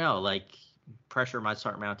I don't know, pressure might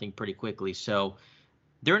start mounting pretty quickly. So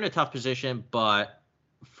they're in a tough position, but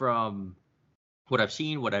from what I've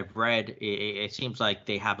seen, what I've read, it seems like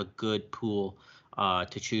they have a good pool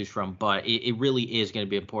to choose from. But it really is going to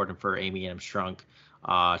be important for Amy Adams-Strunk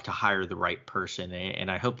to hire the right person. And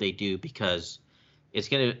I hope they do, because it's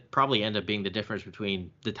going to probably end up being the difference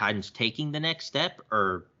between the Titans taking the next step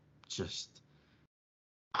or just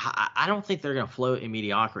 – I don't think they're going to float in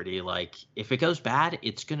mediocrity. If it goes bad,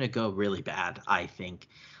 it's going to go really bad, I think,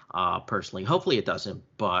 personally. Hopefully it doesn't,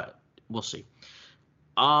 but we'll see.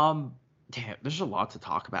 Damn, there's a lot to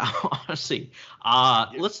talk about, honestly.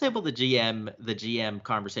 Let's table the GM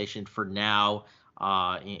conversation for now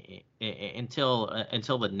until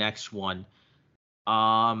the next one.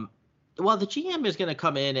 Well, the GM is going to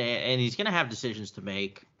come in and he's going to have decisions to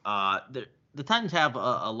make. The Titans have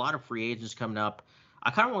a lot of free agents coming up.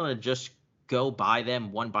 I kind of want to just go by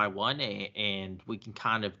them one by one, and we can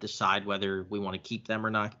kind of decide whether we want to keep them or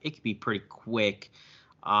not. It could be pretty quick.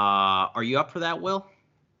 Are you up for that, Will?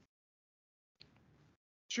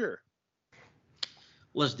 Sure.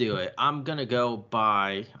 Let's do it. I'm going to go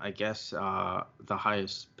by, I guess, the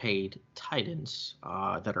highest paid Titans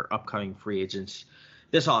that are upcoming free agents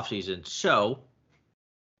this offseason. So,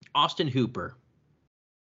 Austin Hooper.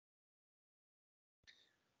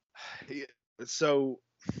 So,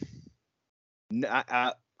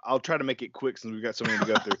 I'll try to make it quick since we've got so many to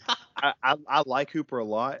go through. I like Hooper a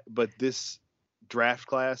lot, but this draft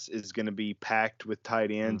class is going to be packed with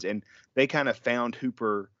tight ends, and they kind of found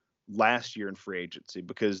Hooper last year in free agency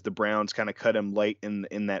because the Browns kind of cut him late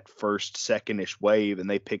in that first, second-ish wave, and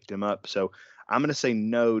they picked him up. So I'm going to say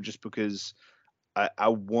no, just because I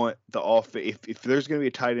want the if there's going to be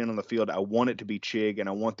a tight end on the field, I want it to be Chig, and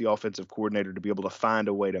I want the offensive coordinator to be able to find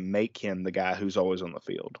a way to make him the guy who's always on the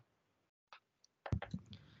field.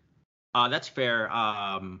 That's fair.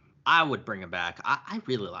 I would bring him back. I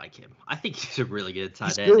really like him. I think he's a really good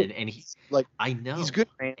tight end, and he's like, I know he's good,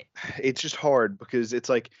 man. It's just hard because it's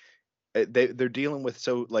like they're dealing with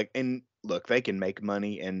and look, they can make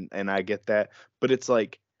money, and I get that, but it's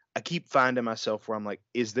like I keep finding myself where I'm like,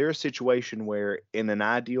 is there a situation where in an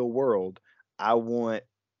ideal world I want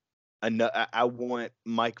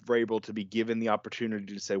Mike Vrabel to be given the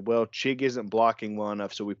opportunity to say, well, Chig isn't blocking well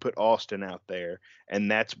enough, so we put Austin out there,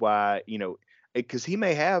 and that's why, because he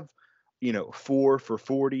may have, 4 for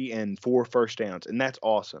 40 and 4 first downs, and that's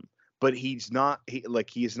awesome. But he does not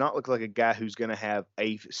look like a guy who's going to have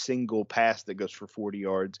a single pass that goes for 40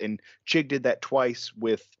 yards. And Chig did that twice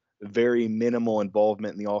with very minimal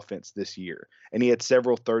involvement in the offense this year, and he had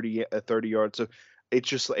several 30 yards. So it's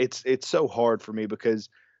just it's so hard for me because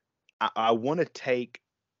I want to take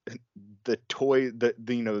the toys that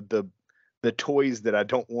I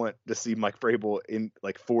don't want to see Mike Vrabel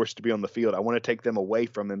forced to be on the field. I want to take them away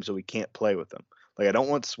from him so he can't play with them. Like, I don't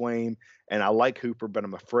want Swaim, and I like Hooper, but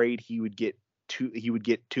I'm afraid he would get too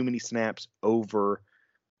many snaps over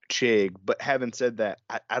Chig. But having said that,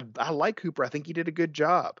 I like Hooper. I think he did a good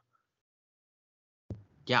job.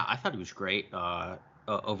 Yeah, I thought he was great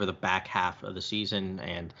over the back half of the season,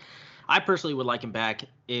 and I personally would like him back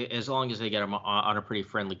as long as they get him on a pretty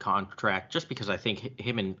friendly contract, just because I think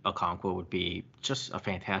him and Okonkwo would be just a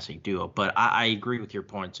fantastic duo. But I agree with your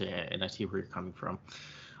points, and I see where you're coming from.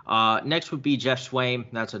 Next would be Jeff Swaim.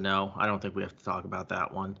 That's a no. I don't think we have to talk about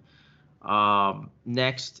that one.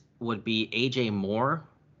 Next would be AJ Moore.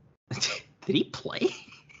 Did he play?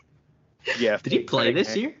 Yeah. Did he play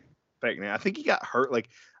this year? I think he got hurt.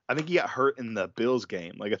 I think he got hurt in the Bills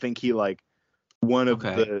game. I think he one of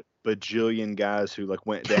the bajillion guys who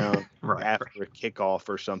went down after a kickoff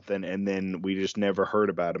or something, and then we just never heard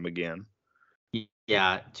about him again.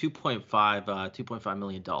 Yeah, $2.5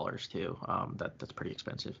 million too. That's pretty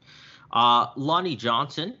expensive. Lonnie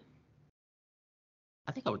Johnson.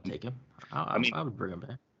 I think I would take him. I would bring him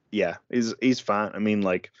back. Yeah, he's fine. I mean,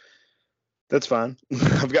 that's fine.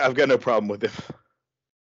 I've got no problem with him.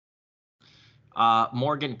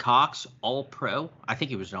 Morgan Cox, All-Pro. I think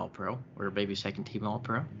he was an All-Pro, or maybe second-team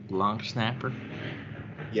All-Pro. Long snapper.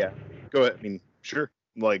 Yeah, go ahead. I mean, sure.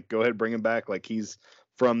 Go ahead, bring him back. He's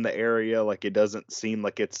from the area. It doesn't seem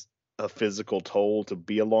like it's a physical toll to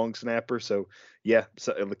be a long snapper. So, yeah,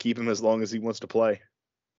 keep him as long as he wants to play.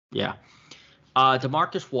 Yeah.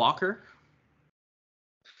 DeMarcus Walker.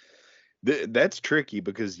 That's tricky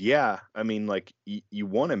because, yeah, I mean, you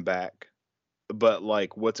want him back, but,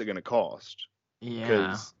 what's it going to cost? Yeah.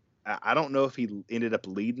 Because I don't know if he ended up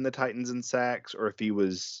leading the Titans in sacks or if he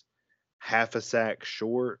was half a sack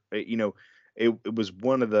short. It was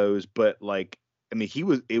one of those, but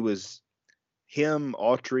it was him,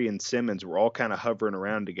 Autry, and Simmons were all kind of hovering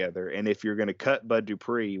around together. And if you're going to cut Bud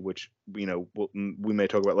Dupree, which, we may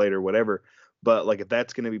talk about later, whatever, but if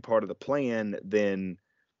that's going to be part of the plan, then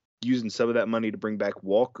using some of that money to bring back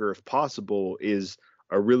Walker, if possible, is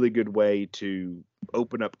a really good way to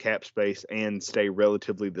open up cap space and stay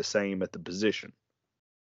relatively the same at the position.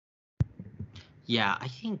 Yeah, I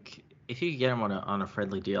think if you could get him on a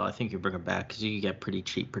friendly deal, I think you bring him back because you could get pretty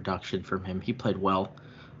cheap production from him. He played well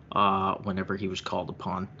whenever he was called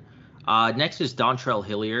upon. Next is Dontrell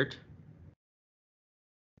Hilliard.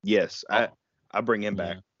 Yes, I bring him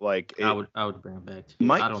back. I would bring him back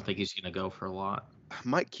too. I don't think he's going to go for a lot.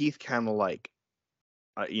 Mike Keith kind of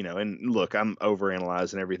and look, I'm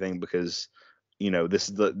overanalyzing everything because,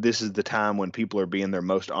 this is the time when people are being their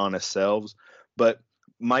most honest selves. But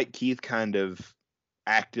Mike Keith kind of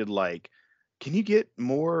acted can you get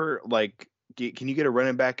more can you get a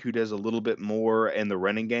running back who does a little bit more in the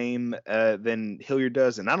running game than Hilliard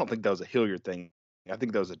does? And I don't think that was a Hilliard thing. I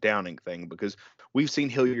think that was a Downing thing because we've seen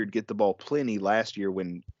Hilliard get the ball plenty last year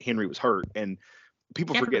when Henry was hurt, and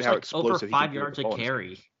people forget how explosive over 5 yards a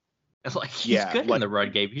carry. He's good in the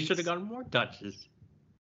run game. He should have gotten more touches.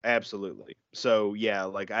 Absolutely. So yeah,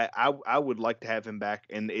 I would like to have him back,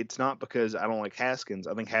 and it's not because I don't like Haskins.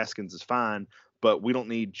 I think Haskins is fine, but we don't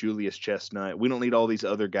need Julius Chestnut. We don't need all these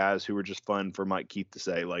other guys who are just fun for Mike Keith to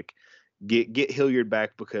say. Get Hilliard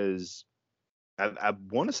back because I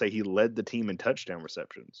want to say he led the team in touchdown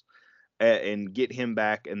receptions, and get him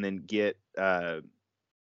back, and then get a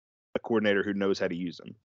coordinator who knows how to use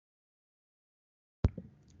him.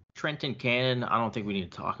 Trenton Cannon, I don't think we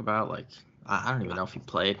need to talk about. Like, I don't even know if he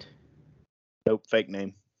played. Nope, fake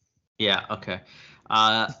name. Yeah, okay.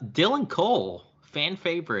 Dylan Cole, fan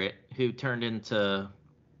favorite, who turned into,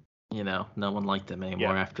 no one liked him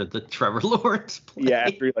anymore after the Trevor Lawrence play. Yeah,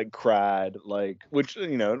 after he like cried, like, which,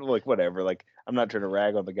 like whatever. Like, I'm not trying to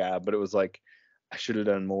rag on the guy, but it was like, I should have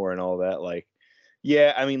done more and all that. Like,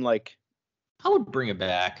 yeah, I mean, like, I would bring it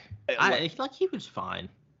back. I like he was fine.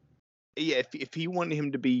 Yeah, if he wanted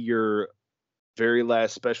him to be your very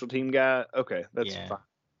last special team guy, okay, that's fine.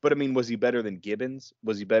 But I mean, was he better than Gibbons?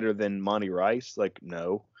 Was he better than Monty Rice? Like,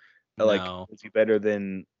 no. Like, was he better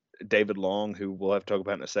than David Long, who we'll have to talk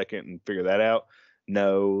about in a second and figure that out?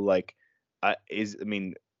 No. Like, there's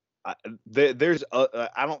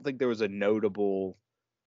I don't think there was a notable,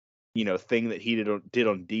 thing that he did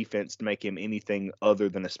on defense to make him anything other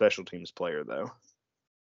than a special teams player, though.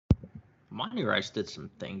 Monty Rice did some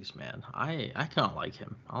things, man. I kind of like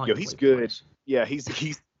him. He's good. Yeah,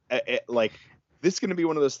 he's like, this is going to be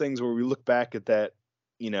one of those things where we look back at that,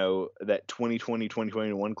 that 2020,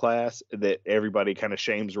 2021 class that everybody kind of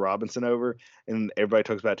shames Robinson over, and everybody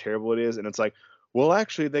talks about how terrible it is. And it's like, well,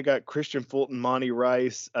 actually, they got Christian Fulton, Monty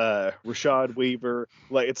Rice, Rashad Weaver.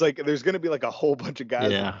 Like, it's like there's going to be like a whole bunch of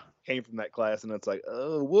guys that came from that class, and it's like,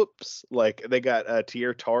 oh, whoops. Like, they got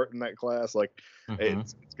Tier Tart in that class. Like,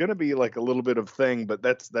 it's going to be like a little bit of thing, but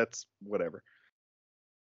that's whatever.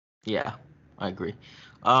 Yeah, I agree.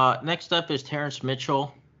 Next up is Terrence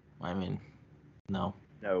Mitchell. I mean, no.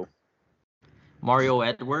 Mario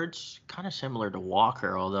Edwards, kind of similar to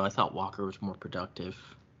Walker, although I thought Walker was more productive.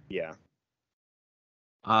 Yeah.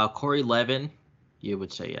 Corey Levin, you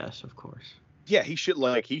would say yes, of course. Yeah, he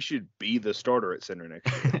should be the starter at center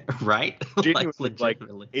next year. Right? Genuinely, like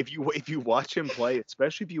if you watch him play,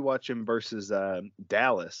 especially if you watch him versus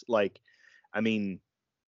Dallas, like, I mean,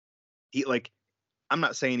 he, like, I'm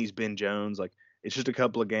not saying he's Ben Jones, like, it's just a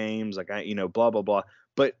couple of games, like, blah blah blah,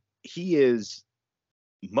 but he is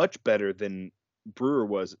much better than Brewer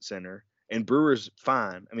was at center, and Brewer's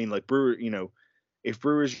fine. I mean, like, Brewer, if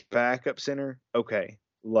Brewer's backup center, okay,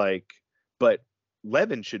 like, but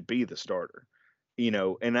Levin should be the starter,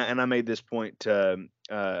 and I made this point to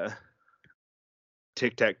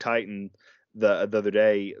Tic Tac Titan the other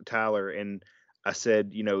day, Tyler, and I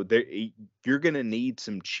said, you're going to need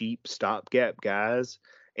some cheap stopgap guys,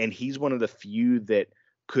 and he's one of the few that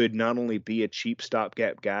could not only be a cheap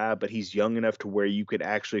stopgap guy, but he's young enough to where you could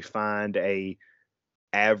actually find a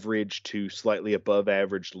average to slightly above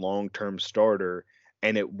average long-term starter,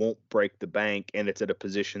 and it won't break the bank, and it's at a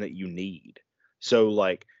position that you need. So,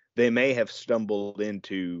 like, they may have stumbled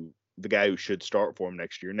into the guy who should start for him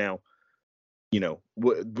next year. Now,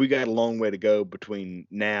 we got a long way to go between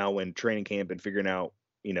now and training camp and figuring out,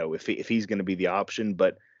 if he's going to be the option,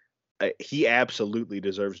 but he absolutely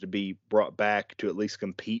deserves to be brought back to at least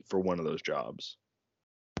compete for one of those jobs.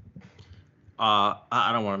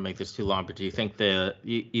 I don't want to make this too long, but do you think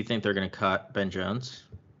you think they're going to cut Ben Jones?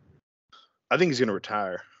 I think he's going to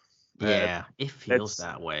retire. Yeah, it feels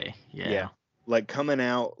that way. Yeah. Like, coming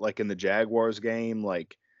out, like, in the Jaguars game,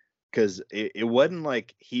 like, because it wasn't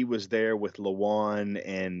like he was there with Lawan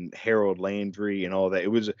and Harold Landry and all that.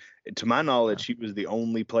 It was, to my knowledge, he was the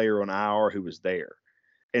only player on IR who was there.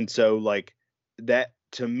 And so, like, that,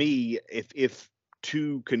 to me, if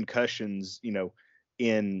two concussions,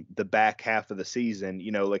 in the back half of the season,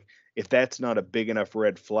 like, if that's not a big enough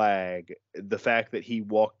red flag, the fact that he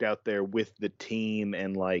walked out there with the team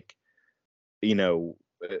and, like,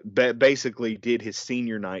 basically did his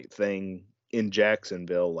senior night thing in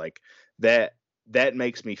Jacksonville, like, that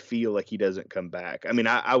makes me feel like he doesn't come back. I mean,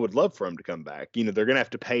 I would love for him to come back. They're going to have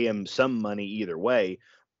to pay him some money either way,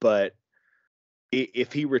 but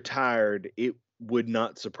if he retired, it would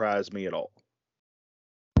not surprise me at all.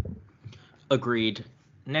 Agreed.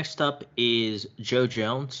 Next up is Joe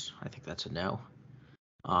Jones. I think that's a no.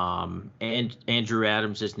 And Andrew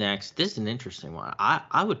Adams is next. This is an interesting one.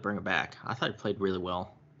 I would bring him back. I thought he played really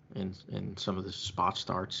well in some of the spot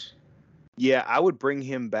starts. Yeah, I would bring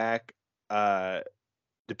him back,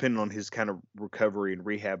 depending on his kind of recovery and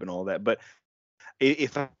rehab and all that. But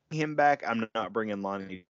if I bring him back, I'm not bringing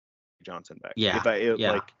Lonnie Johnson back. Yeah.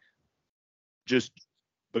 Like, just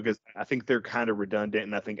because I think they're kind of redundant,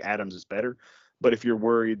 and I think Adams is better. But if you're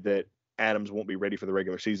worried that Adams won't be ready for the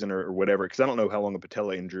regular season or whatever, because I don't know how long a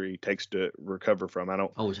patella injury takes to recover from. I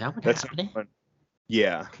don't. Oh, is that what's happening?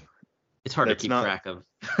 Yeah. It's hard to keep track of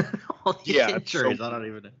all these injuries. So I don't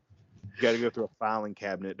even know. You got to go through a filing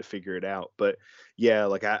cabinet to figure it out. But yeah,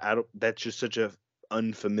 like, I don't. That's just such a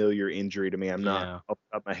unfamiliar injury to me. I'm not off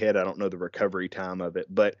the top of my head. I don't know the recovery time of it.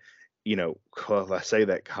 But Well, I say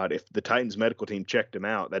that, God, if the Titans medical team checked him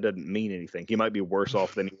out, that doesn't mean anything. He might be worse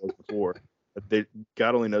off than he was before. But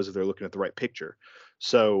God only knows if they're looking at the right picture.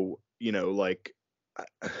 So,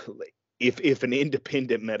 if an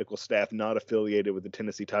independent medical staff not affiliated with the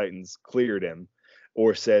Tennessee Titans cleared him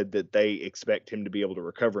or said that they expect him to be able to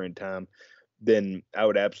recover in time, then I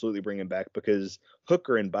would absolutely bring him back, because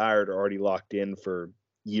Hooker and Byard are already locked in for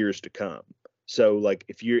years to come. So like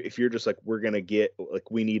if you're just like, we're gonna get,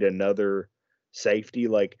 like, we need another safety,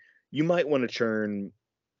 like you might want to churn,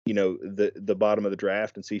 the bottom of the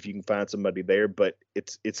draft and see if you can find somebody there. But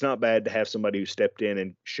it's not bad to have somebody who stepped in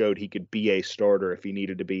and showed he could be a starter if he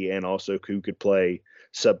needed to be, and also who could play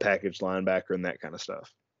sub-package linebacker and that kind of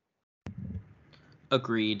stuff.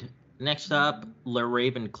 Agreed. Next up,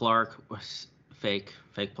 LaRaven Clark was fake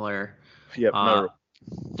player. Yep.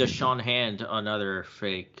 Deshaun Hand, another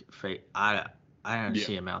fake. I didn't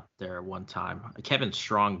see him out there one time. Kevin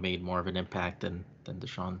Strong made more of an impact than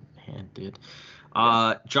Deshaun Hand did.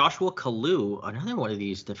 Joshua Kalu, another one of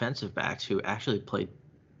these defensive backs who actually played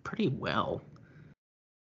pretty well.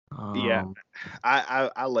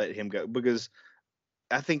 I let him go because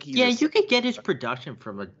I think he's you could get his production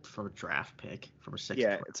from a draft pick, from a sixth.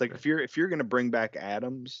 Yeah, it's like if you're gonna bring back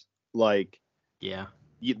Adams, like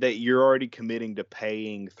that you're already committing to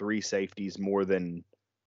paying three safeties more than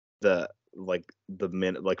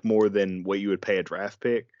more than what you would pay a draft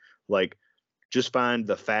pick. Like, just find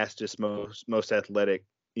the fastest, most athletic,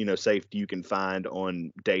 safety you can find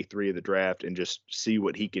on day 3 of the draft and just see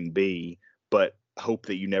what he can be, but hope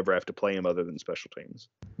that you never have to play him other than special teams.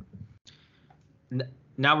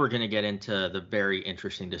 Now we're going to get into the very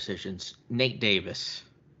interesting decisions. Nate Davis,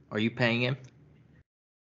 are you paying him?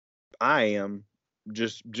 I am,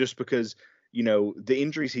 just because, the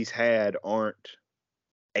injuries he's had aren't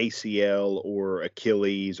ACL or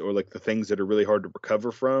Achilles or like the things that are really hard to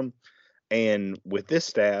recover from. And with this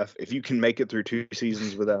staff, if you can make it through 2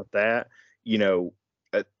 seasons without that,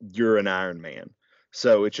 you're an Iron Man.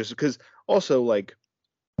 So it's just because also, like,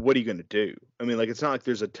 what are you going to do? I mean, like, it's not like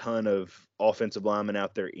there's a ton of offensive linemen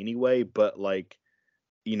out there anyway, but like,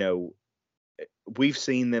 we've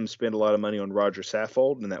seen them spend a lot of money on Roger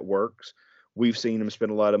Saffold, and that works. We've seen them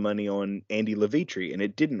spend a lot of money on Andy Levitre, and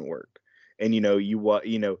it didn't work. And, who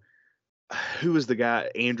was the guy,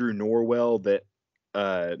 Andrew Norwell, that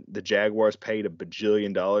the Jaguars paid $1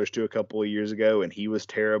 bajillion to a couple of years ago, and he was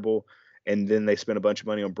terrible. And then they spent a bunch of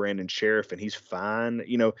money on Brandon Sheriff, and he's fine.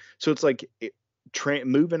 So it's like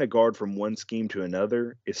moving a guard from one scheme to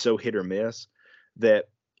another is so hit or miss that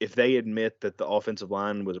if they admit that the offensive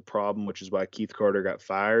line was a problem, which is why Keith Carter got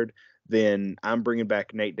fired, then I'm bringing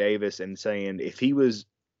back Nate Davis and saying if he was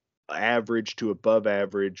average to above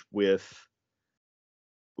average with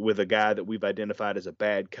a guy that we've identified as a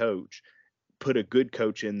bad coach, put a good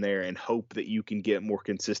coach in there and hope that you can get more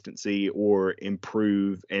consistency or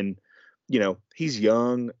improve. And, he's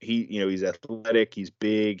young, he's athletic, he's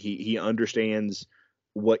big, he understands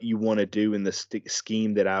what you want to do in the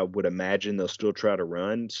scheme that I would imagine they'll still try to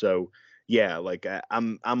run. So yeah, like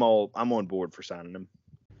I'm on board for signing him.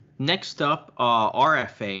 Next up,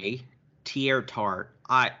 RFA, Teair Tart.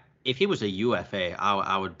 If he was a UFA,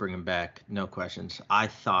 I would bring him back, no questions. I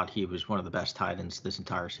thought he was one of the best tight ends this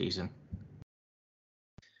entire season.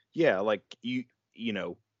 Yeah, like you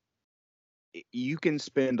can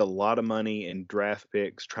spend a lot of money in draft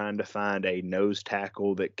picks trying to find a nose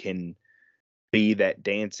tackle that can be that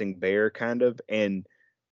dancing bear kind of, and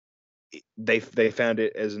they found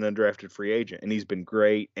it as an undrafted free agent, and he's been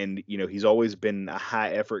great. And he's always been a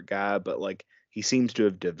high effort guy, but like he seems to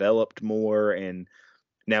have developed more, and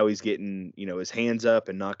now he's getting his hands up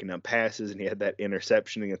and knocking down passes, and he had that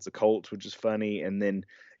interception against the Colts, which is funny. And then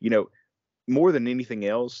more than anything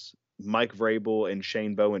else, Mike Vrabel and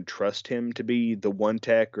Shane Bowen trust him to be the one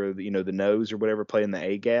tech or the nose or whatever, playing the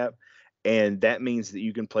A gap. And that means that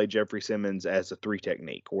you can play Jeffrey Simmons as a 3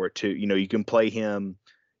 technique or a 2. You can play him.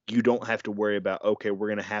 You don't have to worry about, okay, we're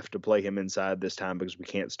going to have to play him inside this time because we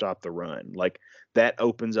can't stop the run. Like, that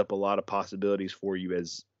opens up a lot of possibilities for you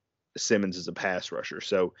as Simmons is a pass rusher.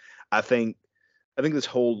 So I think this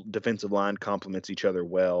whole defensive line complements each other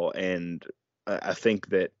well. And I think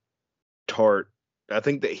that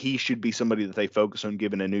he should be somebody that they focus on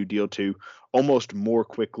giving a new deal to almost more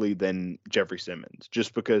quickly than Jeffrey Simmons,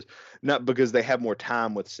 not because they have more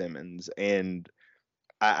time with Simmons. And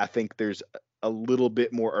I think there's a little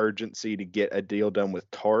bit more urgency to get a deal done with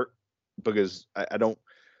Tart, because I don't,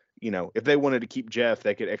 if they wanted to keep Jeff,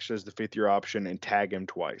 they could exercise the 5th-year option and tag him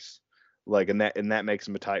twice. Like, and that makes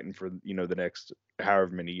him a Titan for, the next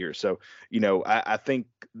however many years. So, I think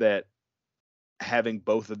that having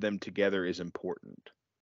both of them together is important.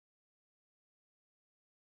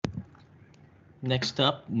 Next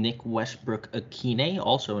up, Nick Westbrook-Akine,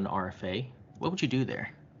 also an RFA. What would you do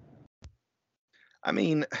there? I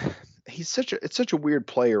mean, it's such a weird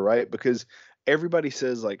player, right? Because everybody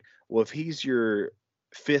says like, well, if he's your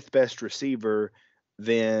fifth best receiver,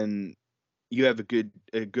 then you have a good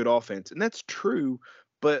offense, and that's true.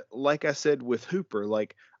 But like I said with Hooper,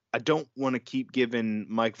 like I don't want to keep giving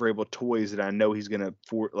Mike Vrabel toys that I know he's gonna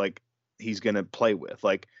play with.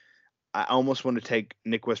 Like I almost want to take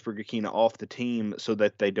Nick Westbrook-Akine off the team so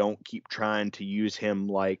that they don't keep trying to use him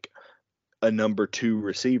like a number 2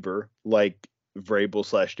 receiver, like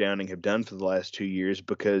Vrabel / Downing have done for the last 2 years,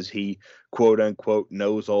 because he quote unquote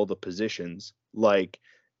knows all the positions. Like,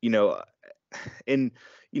 and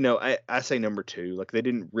I say number 2, like they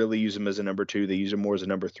didn't really use him as a number 2. They use him more as a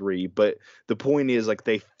number 3. But the point is, like,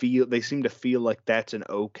 they seem to feel like that's an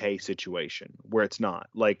okay situation where it's not.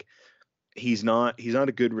 Like he's not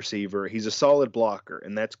a good receiver. He's a solid blocker,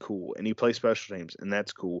 and that's cool. And he plays special teams, and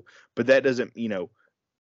that's cool. But that doesn't,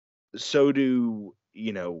 so do,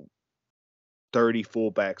 30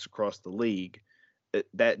 fullbacks across the league.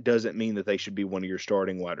 That doesn't mean that they should be one of your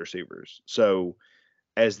starting wide receivers. So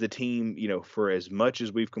as the team, for as much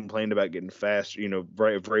as we've complained about getting faster,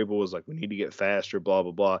 Vrabel was like, we need to get faster, blah,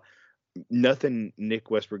 blah, blah. Nothing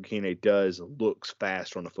Nick Westbrook-Akine does looks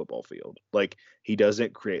fast on a football field. Like he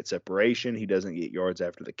doesn't create separation. He doesn't get yards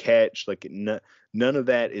after the catch. Like none of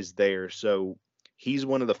that is there. So he's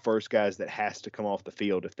one of the first guys that has to come off the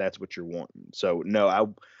field if that's what you're wanting. So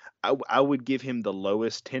no, I would give him the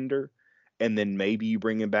lowest tender, and then maybe you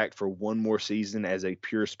bring him back for one more season as a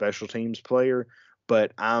pure special teams player.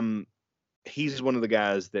 But he's one of the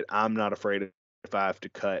guys that I'm not afraid if I have to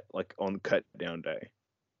cut, like on cut down day.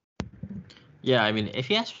 Yeah, I mean, if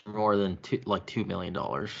he asks for more than $2 million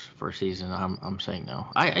for a season, I'm saying no.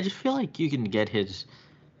 I just feel like you can get his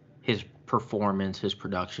performance, his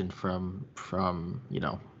production from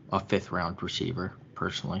a 5th round receiver.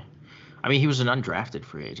 Personally, I mean, he was an undrafted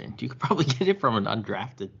free agent. You could probably get it from an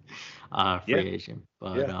undrafted free agent.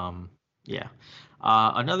 But yeah.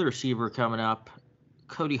 Another receiver coming up,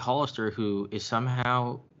 Cody Hollister, who is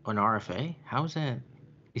somehow an RFA. How is that?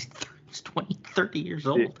 He's 30 years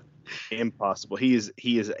old. Impossible. He is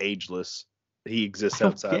ageless. He exists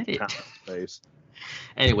outside of time and space.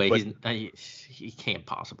 Anyway, he can't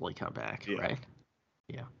possibly come back, right?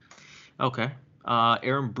 Yeah. Okay.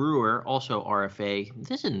 Aaron Brewer, also RFA.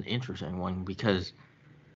 This is an interesting one because,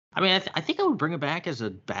 I mean, I think I would bring him back as a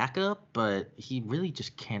backup, but he really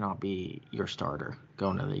just cannot be your starter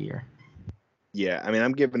going into the year. Yeah, I mean,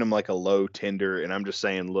 I'm giving him like a low tender, and I'm just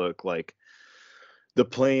saying, look, like the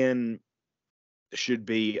plan should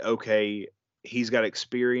be, okay, he's got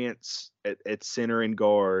experience at center and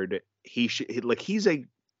guard. He's a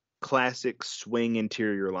classic swing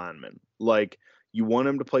interior lineman. Like, you want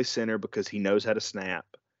him to play center because he knows how to snap.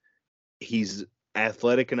 He's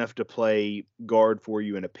athletic enough to play guard for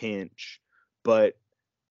you in a pinch. But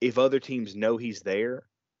if other teams know he's there,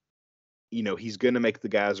 he's going to make the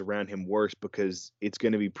guys around him worse because it's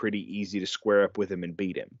going to be pretty easy to square up with him and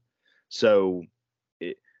beat him. So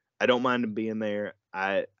I don't mind him being there.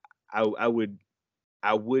 I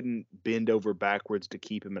wouldn't bend over backwards to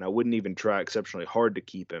keep him, and I wouldn't even try exceptionally hard to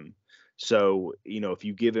keep him. So, if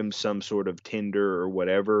you give him some sort of tender or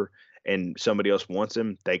whatever and somebody else wants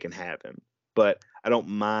him, they can have him. But I don't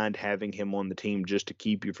mind having him on the team just to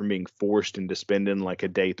keep you from being forced into spending like a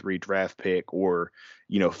day 3 draft pick or,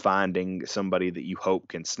 finding somebody that you hope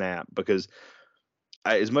can snap. Because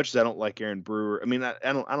as much as I don't like Aaron Brewer, I mean, I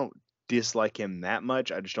don't dislike him that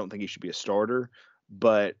much. I just don't think he should be a starter.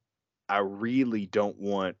 But I really don't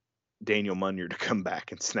want Daniel Munyer to come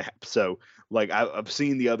back and snap. So, like, I've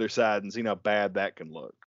seen the other side and seen how bad that can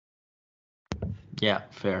look. Yeah,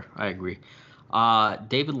 fair. I agree.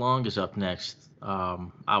 David Long is up next.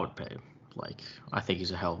 I would pay him. Like, I think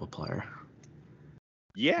he's a hell of a player.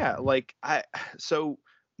 Yeah, so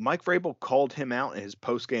Mike Vrabel called him out in his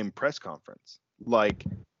post-game press conference. Like,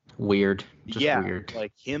 weird. Just weird.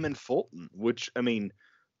 Like him and Fulton, which, I mean,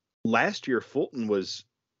 last year Fulton was,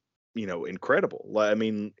 incredible. I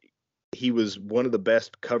mean, he was one of the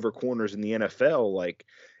best cover corners in the NFL. Like,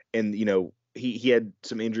 and, he had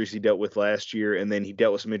some injuries he dealt with last year, and then he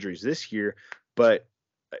dealt with some injuries this year. But,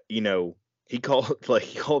 he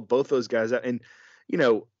called both those guys out. And,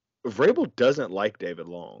 Vrabel doesn't like David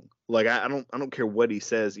Long. Like, I don't care what he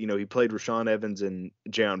says. He played Rashaan Evans and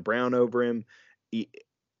Jayon Brown over him.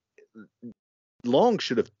 Long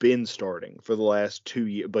should have been starting for the last 2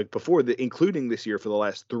 years, like including this year, for the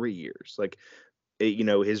last 3 years. Like,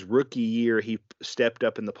 his rookie year, he stepped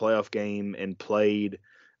up in the playoff game and played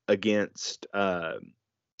against the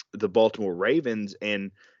Baltimore Ravens,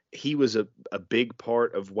 and he was a big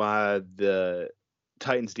part of why the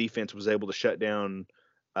Titans defense was able to shut down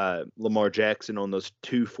Lamar Jackson on those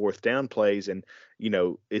 2 4th down plays. And,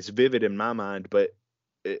 it's vivid in my mind, but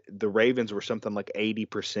the Ravens were something like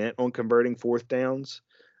 80% on converting 4th downs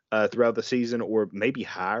throughout the season, or maybe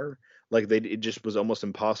higher. Like it just was almost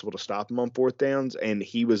impossible to stop him on 4th downs. And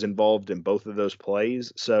he was involved in both of those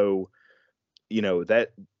plays. So, that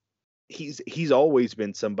he's always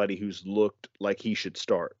been somebody who's looked like he should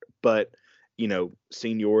start, but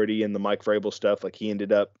seniority and the Mike Vrabel stuff, like he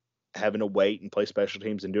ended up having to wait and play special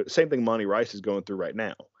teams and do it. Same thing Monty Rice is going through right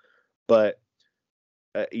now. But,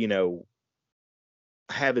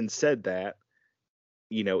 having said that,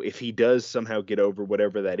 if he does somehow get over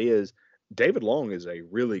whatever that is, David Long is a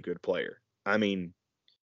really good player. I mean,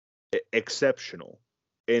 exceptional.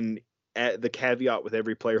 And the caveat with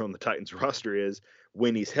every player on the Titans roster is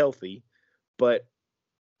when he's healthy. But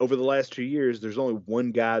over the last 2 years, there's only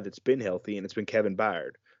one guy that's been healthy, and it's been Kevin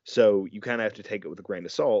Byard. So you kind of have to take it with a grain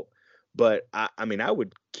of salt. But, I mean, I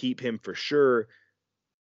would keep him for sure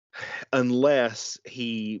unless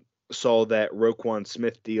he saw that Roquan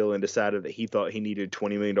Smith deal and decided that he thought he needed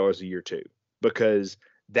 $20 million a year too. Because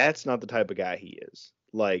that's not the type of guy he is.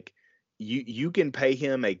 Like, you can pay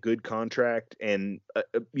him a good contract and,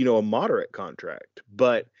 a moderate contract.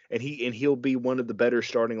 But and he'll be one of the better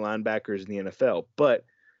starting linebackers in the NFL. But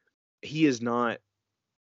he's not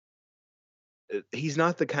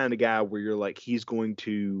the kind of guy where you're like, he's going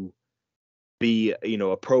to be,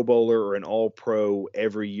 a Pro Bowler or an All-Pro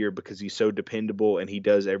every year because he's so dependable and he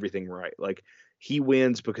does everything right. Like, he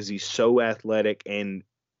wins because he's so athletic, and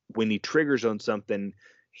when he triggers on something,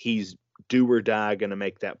 he's do or die going to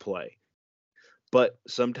make that play. But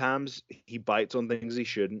sometimes he bites on things he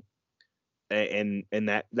shouldn't, and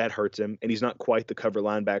that hurts him. And he's not quite the cover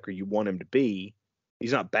linebacker you want him to be.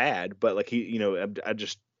 He's not bad, but like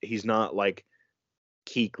he's not like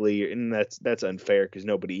Kuechly, and that's unfair because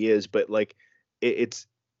nobody is. But like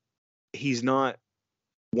he's not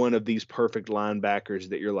one of these perfect linebackers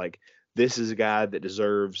that you're like, this is a guy that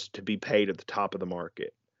deserves to be paid at the top of the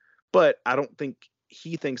market. But I don't think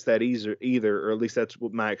he thinks that either, or at least that's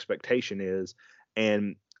what my expectation is.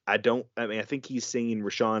 And I think he's seen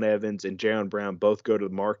Rashaan Evans and Jaron Brown both go to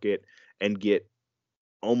the market and get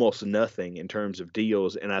almost nothing in terms of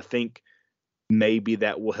deals. And I think maybe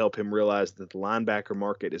that will help him realize that the linebacker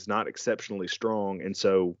market is not exceptionally strong. And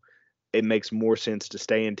so it makes more sense to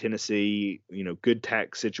stay in Tennessee, good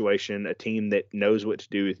tax situation, a team that knows what to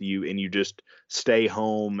do with you, and you just stay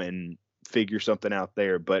home and figure something out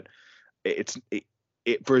there. But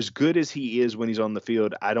for as good as he is when he's on the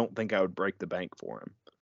field, I don't think I would break the bank for him.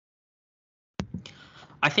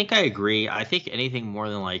 I think I agree. I think anything more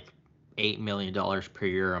than like $8 million per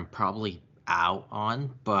year, I'm probably out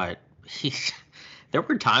on. But there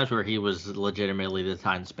were times where he was legitimately the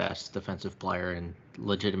Titans' best defensive player and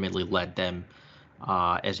legitimately led them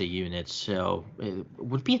as a unit. So it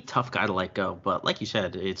would be a tough guy to let go. But like you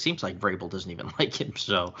said, it seems like Vrabel doesn't even like him.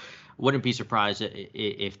 So wouldn't be surprised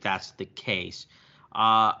if that's the case.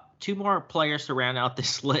 2 more players to round out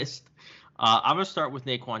this list. I'm going to start with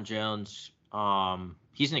Naquan Jones.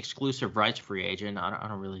 He's an exclusive rights free agent.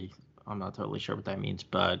 I'm not totally sure what that means,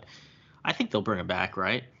 but I think they'll bring him back,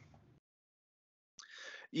 right?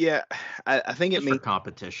 Yeah, I think it means for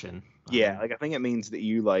competition. Yeah, I think it means that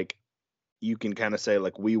you can kind of say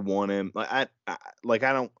like, we want him. Like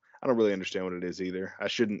I don't really understand what it is either. I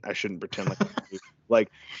shouldn't pretend like like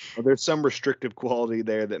there's some restrictive quality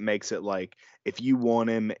there that makes it like, if you want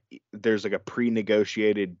him, there's like a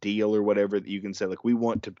pre-negotiated deal or whatever that you can say like, we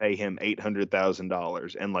want to pay him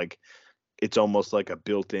 $800,000, and like it's almost like a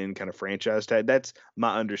built-in kind of franchise tag. That's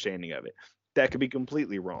my understanding of it. That could be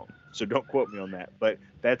completely wrong, so don't quote me on that, but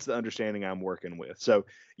that's the understanding I'm working with. So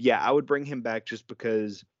yeah, I would bring him back just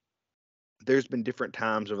because there's been different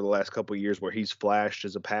times over the last couple of years where he's flashed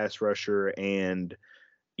as a pass rusher, and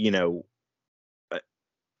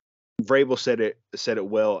Vrabel said it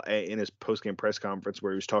well in his post-game press conference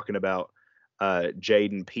where he was talking about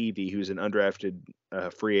Jaden Peavy, who's an undrafted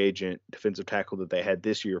free agent defensive tackle that they had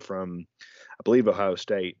this year from, I believe, Ohio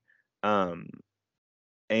State.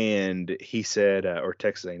 And he said, or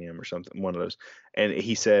Texas A&M or something, one of those. And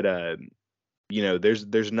he said,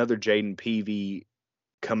 there's another Jaden Peavy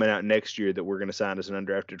coming out next year that we're going to sign as an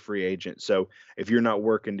undrafted free agent. So if you're not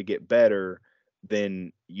working to get better,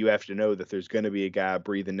 then you have to know that there's going to be a guy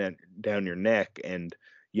breathing down your neck. And,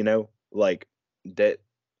 like that,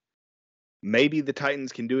 maybe the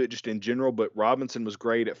Titans can do it just in general, but Robinson was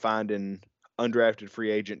great at finding undrafted free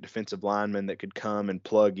agent defensive linemen that could come and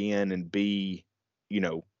plug in and be,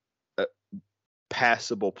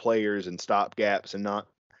 passable players and stop gaps and not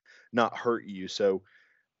not hurt you. So,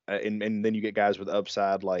 and then you get guys with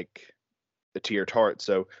upside like the Tier Tart.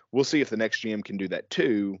 So we'll see if the next GM can do that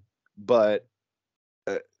too. But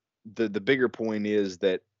the bigger point is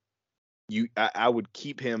that I would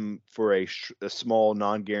keep him for a small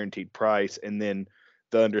non-guaranteed price, and then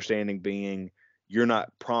the understanding being you're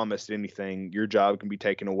not promised anything. Your job can be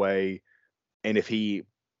taken away, and if he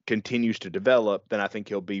continues to develop, then I think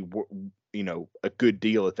he'll be a good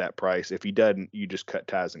deal at that price. If he doesn't, you just cut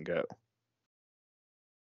ties and go.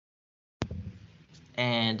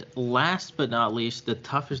 And last but not least, the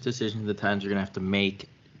toughest decision the Titans are going to have to make,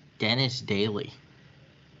 Dennis Daly.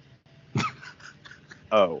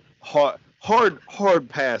 Oh, hard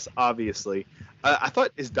pass, obviously. I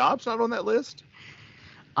thought, is Dobbs not on that list?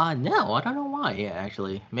 No, I don't know why. Yeah,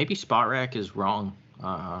 actually. Maybe Spot Rack is wrong.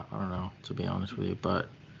 I don't know, to be honest with you. But,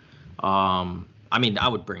 I mean, I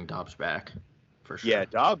would bring Dobbs back, for sure. Yeah,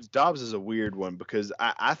 Dobbs is a weird one because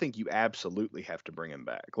I think you absolutely have to bring him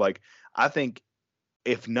back. Like, I think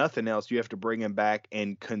if nothing else, you have to bring him back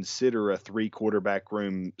and consider a 3-quarterback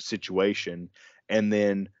room situation. And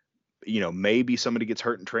then, maybe somebody gets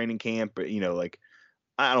hurt in training camp, but, like,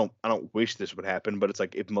 I don't wish this would happen, but it's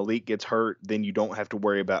like if Malik gets hurt, then you don't have to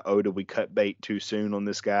worry about, did we cut bait too soon on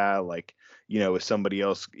this guy? Like, if somebody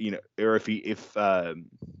else, or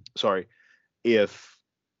if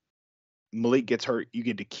Malik gets hurt, you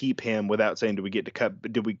get to keep him without saying,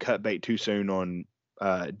 did we cut bait too soon on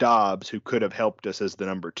Dobbs, who could have helped us as the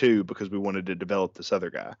number 2 because we wanted to develop this other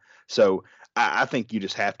guy. So I think you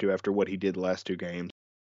just have to after what he did the last 2 games.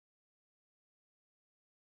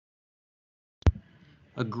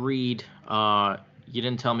 Agreed. You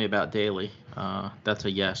didn't tell me about Daly. That's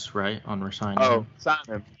a yes, right, on resigning him? Sign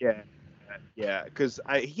him. Yeah, because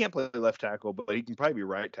he can't play left tackle, but he can probably be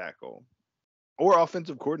right tackle or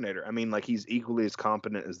offensive coordinator. I mean, like, he's equally as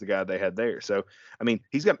competent as the guy they had there. So, I mean,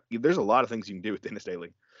 there's a lot of things you can do with Dennis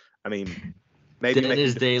Daly. I mean, maybe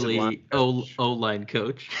Dennis Daly, O-line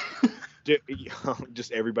coach.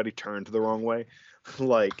 Just everybody turned the wrong way.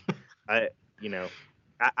 Like, I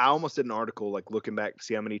almost did an article, like, looking back to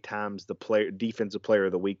see how many times the defensive player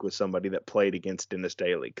of the week was somebody that played against Dennis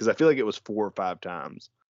Daly, because I feel like it was 4 or 5 times.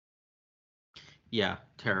 Yeah,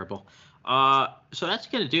 terrible. So that's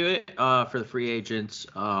going to do it for the free agents.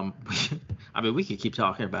 I mean, we could keep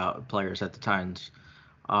talking about players that the Titans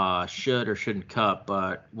should or shouldn't cut,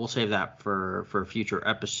 but we'll save that for a future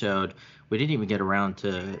episode. We didn't even get around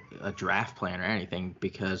to a draft plan or anything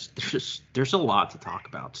because there's a lot to talk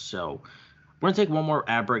about. So we're going to take one more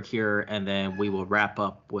ad break here, and then we will wrap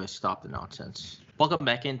up with Stop the Nonsense. Welcome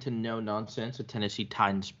back into No Nonsense, a Tennessee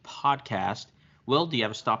Titans podcast. Will, do you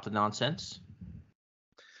have a Stop the Nonsense?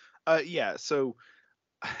 Yeah, so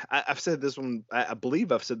I've said this one, I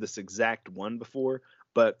believe I've said this exact one before,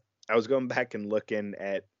 but I was going back and looking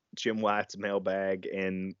at Jim White's mailbag,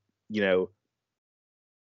 and,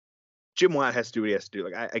 Jim White has to do what he has to do.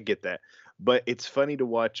 Like, I get that. But it's funny to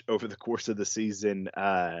watch over the course of the season,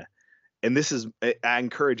 and I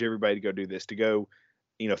encourage everybody to go do this, to go,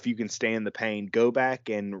 if you can stand the pain, go back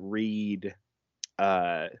and read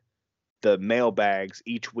the mailbags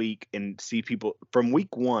each week and see people from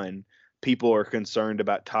week 1. People are concerned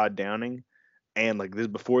about Todd Downing, and like this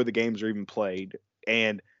before the games are even played,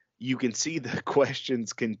 and you can see the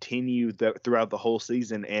questions continue throughout the whole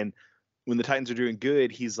season. And when the Titans are doing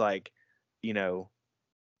good, he's like, well,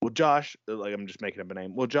 Josh, like, I'm just making up a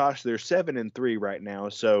name. Well, Josh, they're 7-3 right now,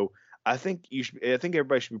 so I think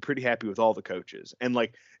everybody should be pretty happy with all the coaches. And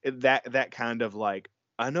like that kind of like,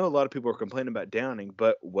 I know a lot of people are complaining about Downing,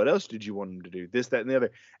 but what else did you want him to do? This, that, and the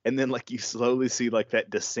other. And then like you slowly see like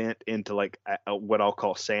that descent into like what I'll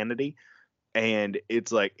call sanity. And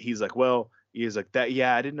it's like, he's like that.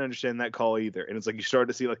 Yeah, I didn't understand that call either. And it's like, you start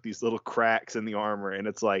to see like these little cracks in the armor. And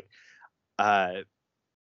it's like, yeah,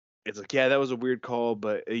 that was a weird call,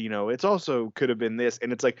 but it's also could have been this.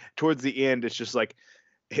 And it's like towards the end, it's just like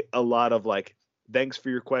a lot of like, thanks for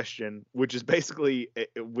your question, which is basically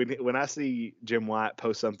when I see Jim White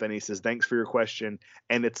post something, he says, thanks for your question.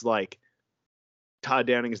 And it's like, Todd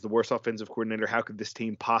Downing is the worst offensive coordinator. How could this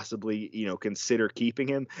team possibly, consider keeping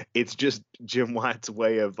him? It's just Jim White's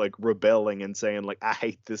way of like rebelling and saying like, I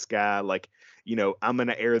hate this guy. Like, I'm going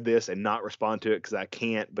to air this and not respond to it because I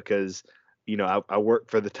can't, because, I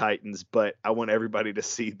work for the Titans, but I want everybody to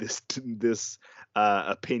see this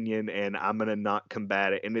opinion, and I'm going to not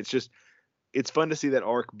combat it. And it's fun to see that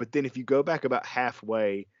arc. But then if you go back about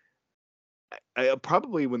halfway,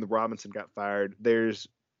 probably when the Robinson got fired, there's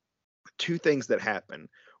 2 things that happen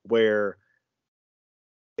where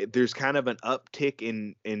there's kind of an uptick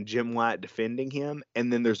in Jim White defending him.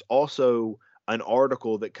 And then there's also an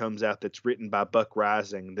article that comes out that's written by Buck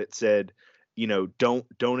Rising that said,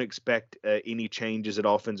 don't expect any changes at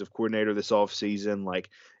offensive coordinator this offseason. Like,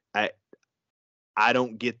 I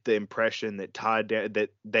don't get the impression that that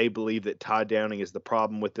they believe that Todd Downing is the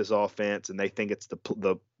problem with this offense, and they think it's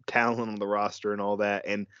the talent on the roster and all that.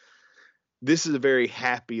 And this is a very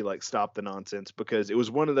happy, like, stop the nonsense, because it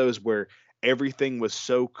was one of those where everything was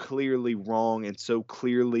so clearly wrong and so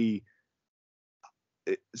clearly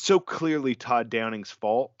Todd Downing's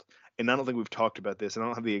fault. And I don't think we've talked about this, and I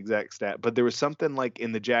don't have the exact stat, but there was something like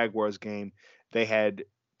in the Jaguars game, they had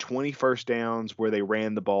 20 first downs where they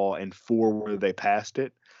ran the ball and 4 where they passed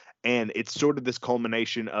it. And it's sort of this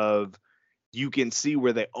culmination of, you can see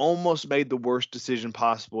where they almost made the worst decision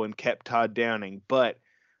possible and kept Todd Downing. But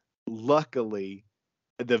luckily,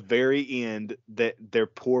 at the very end, that their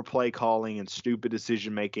poor play calling and stupid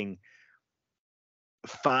decision making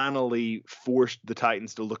finally forced the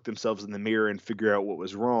Titans to look themselves in the mirror and figure out what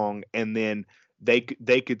was wrong. And then they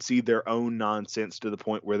could see their own nonsense to the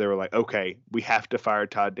point where they were like, okay, we have to fire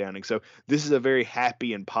Todd Downing. So this is a very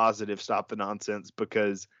happy and positive stop the nonsense,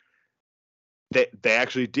 because they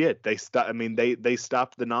actually did. They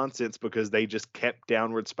stopped the nonsense because they just kept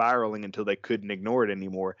downward spiraling until they couldn't ignore it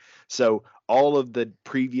anymore. So all of the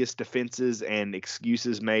previous defenses and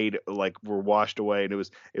excuses made, like, were washed away, and it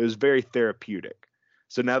was very therapeutic.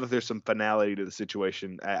 So now that there's some finality to the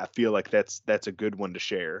situation, I feel like that's a good one to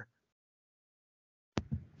share.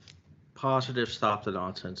 Positive stop the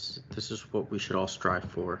nonsense. This is what we should all strive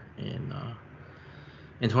for in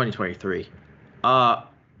 2023.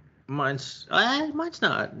 Mine's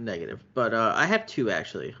not negative, but I have 2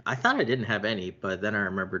 actually. I thought I didn't have any, but then I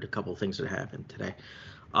remembered a couple things that happened today.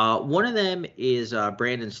 One of them is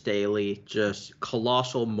Brandon Staley, just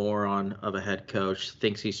colossal moron of a head coach,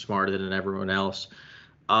 thinks he's smarter than everyone else.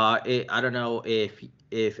 I don't know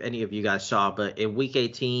if any of you guys saw, but in Week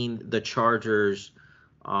 18, the Chargers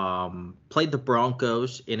played the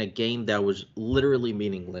Broncos in a game that was literally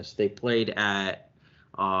meaningless. They played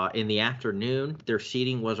in the afternoon. Their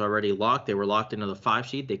seeding was already locked. They were locked into the 5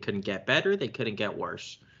 seed. They couldn't get better. They couldn't get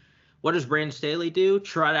worse. What does Brandon Staley do?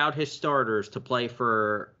 Trot out his starters to play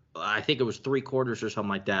for, I think it was 3 quarters or something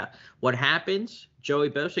like that. What happens?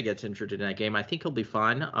 Joey Bosa gets injured in that game. I think he'll be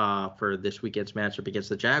fine for this weekend's matchup against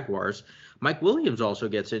the Jaguars. Mike Williams also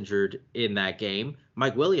gets injured in that game.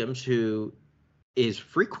 Mike Williams, who is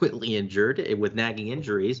frequently injured with nagging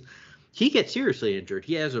injuries, he gets seriously injured.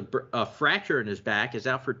 He has a fracture in his back, is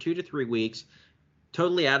out for 2 to 3 weeks,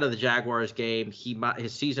 totally out of the Jaguars game.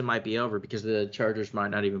 His season might be over because the Chargers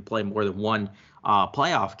might not even play more than 1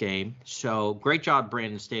 playoff game. So great job,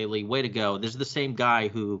 Brandon Staley. Way to go. This is the same guy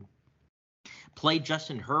who played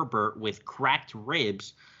Justin Herbert with cracked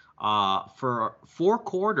ribs for 4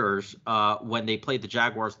 quarters when they played the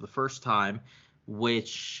Jaguars the first time,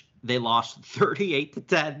 which they lost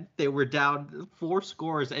 38-10. They were down 4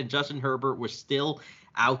 scores, and Justin Herbert was still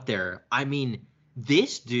out there. I mean,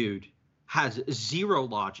 this dude has zero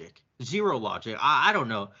logic. I don't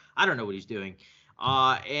know. I don't know what he's doing.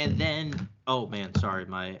 And then, oh man, sorry,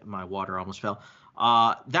 my water almost fell.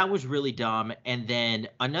 That was really dumb. And then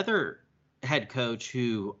another head coach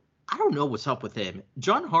who, I don't know what's up with him.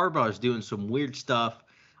 John Harbaugh is doing some weird stuff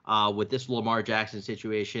with this Lamar Jackson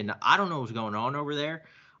situation. I don't know what's going on over there.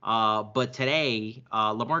 But today,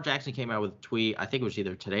 Lamar Jackson came out with a tweet, I think it was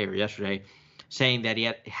either today or yesterday, saying that he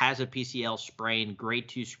has a PCL sprain, grade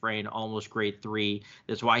 2 sprain, almost grade 3.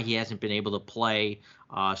 That's why he hasn't been able to play.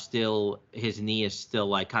 Still, his knee is still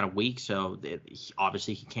like kind of weak, so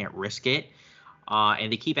obviously he can't risk it.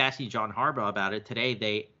 And they keep asking John Harbaugh about it. Today,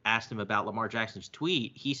 they asked him about Lamar Jackson's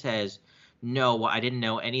tweet. He says, no, I didn't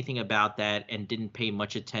know anything about that and didn't pay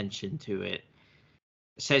much attention to it.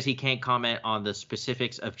 Says he can't comment on the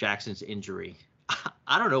specifics of Jackson's injury.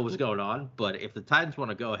 I don't know what's going on, but if the Titans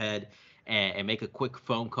want to go ahead and make a quick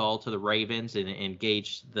phone call to the Ravens and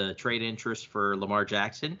engage the trade interest for Lamar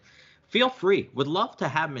Jackson, feel free. Would love to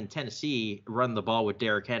have him in Tennessee run the ball with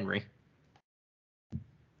Derrick Henry.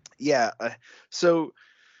 Yeah. So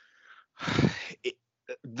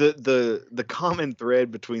the common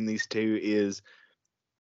thread between these two is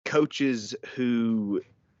coaches who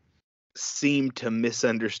seem to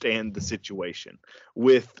misunderstand the situation.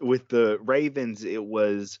 With the Ravens, it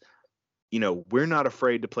was, we're not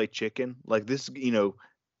afraid to play chicken. Like this,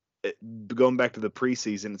 going back to the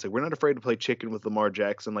preseason, it's like, we're not afraid to play chicken with Lamar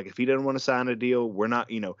Jackson. Like if he doesn't want to sign a deal, we're not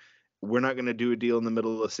going to do a deal in the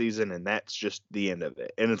middle of the season, and that's just the end of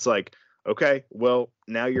it. And it's like, okay, well,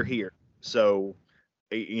 now you're here. So,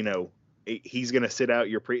 he's going to sit out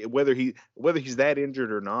your whether he's that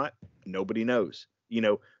injured or not, nobody knows.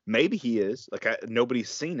 Maybe he is. Like nobody's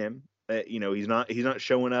seen him, He's not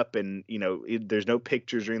showing up, and there's no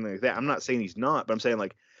pictures or anything like that. I'm not saying he's not, but I'm saying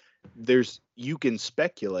like you can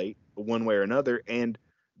speculate one way or another, and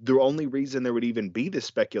the only reason there would even be this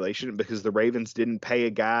speculation because the Ravens didn't pay a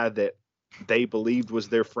guy that they believed was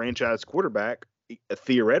their franchise quarterback,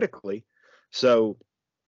 theoretically. So,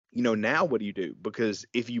 now what do you do? Because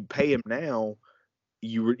if you pay him now,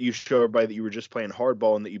 you show everybody that you were just playing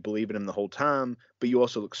hardball and that you believe in him the whole time, but you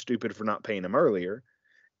also look stupid for not paying him earlier.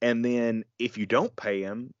 And then if you don't pay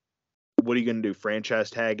him, what are you going to do? Franchise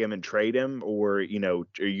tag him and trade him? Or, are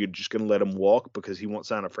you just going to let him walk because he won't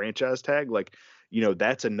sign a franchise tag? Like,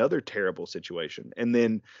 that's another terrible situation. And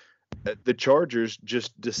then the Chargers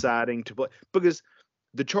just deciding to play, because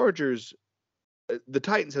the Titans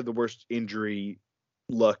have the worst injury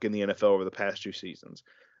luck in the NFL over the past 2 seasons.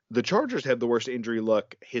 The Chargers have the worst injury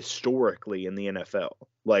luck historically in the NFL.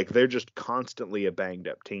 Like, they're just constantly a banged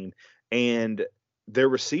up team, and their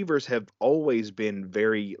receivers have always been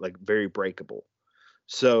very breakable.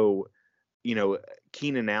 So,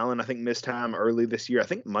 Keenan Allen, I think, missed time early this year. I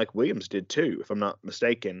think Mike Williams did too, if I'm not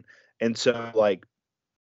mistaken. And so, like,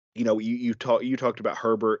 you talked about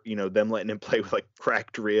Herbert, them letting him play with like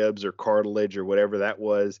cracked ribs or cartilage or whatever that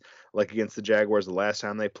was, like against the Jaguars the last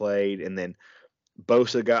time they played. And then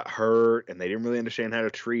Bosa got hurt and they didn't really understand how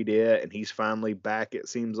to treat it. And he's finally back, it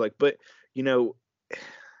seems like. But,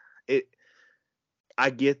 I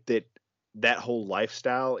get that whole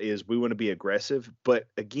lifestyle is we want to be aggressive. But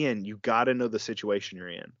again, you got to know the situation you're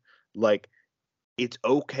in. Like, it's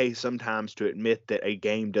okay sometimes to admit that a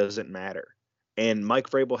game doesn't matter. And Mike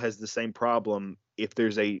Vrabel has the same problem. If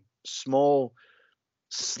there's a small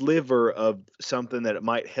sliver of something that it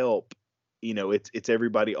might help, it's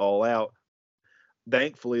everybody all out.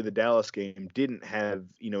 Thankfully, the Dallas game didn't have,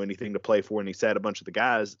 anything to play for, and he sat a bunch of the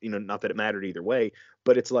guys, not that it mattered either way,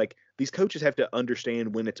 but it's like these coaches have to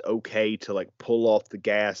understand when it's okay to like pull off the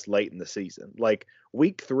gas late in the season. Like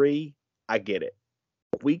week 3, I get it.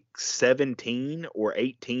 Week 17 or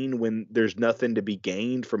 18, when there's nothing to be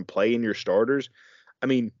gained from playing your starters. I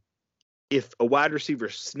mean, if a wide receiver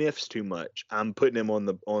sniffs too much, I'm putting him on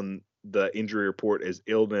the injury report as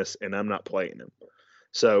illness, and I'm not playing him.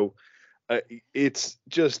 So it's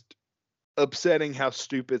just upsetting how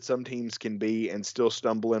stupid some teams can be and still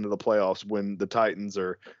stumble into the playoffs when the Titans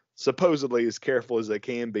are supposedly as careful as they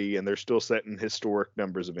can be, and they're still setting historic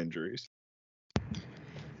numbers of injuries.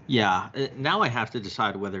 Yeah, now I have to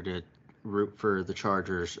decide whether to root for the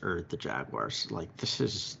Chargers or the Jaguars. Like this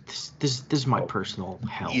is my personal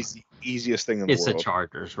hell. Easiest thing in the world. It's the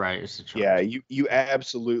Chargers, right? It's the Chargers. Yeah, you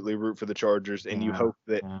absolutely root for the Chargers, and you hope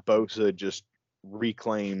that Bosa just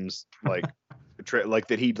reclaims like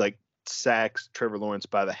that he like sacks Trevor Lawrence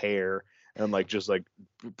by the hair and like just like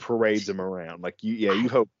parades him around. Like you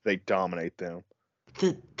hope they dominate them.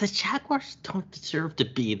 The Jaguars don't deserve to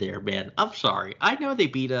be there, man. I'm sorry. I know they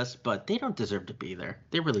beat us, but they don't deserve to be there.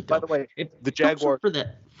 They really don't. By the way, the Jaguars for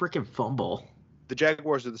that freaking fumble. The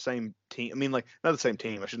Jaguars are the same team. I mean, like, not the same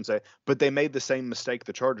team, I shouldn't say, but they made the same mistake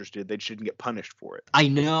the Chargers did. They shouldn't get punished for it. I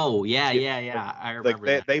know. Yeah. I remember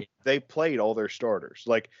that. They played all their starters.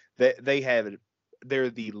 Like they're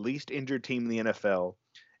the least injured team in the NFL,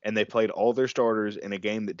 and they played all their starters in a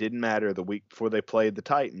game that didn't matter the week before they played the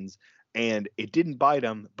Titans. And it didn't bite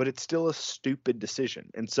them, but it's still a stupid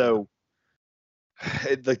decision. And so,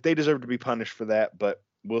 like, they deserve to be punished for that, but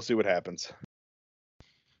we'll see what happens.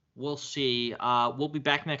 We'll see. We'll be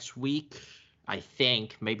back next week, I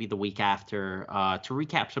think, maybe the week after, to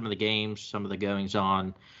recap some of the games, some of the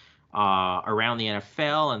goings-on around the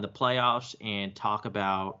NFL and the playoffs, and talk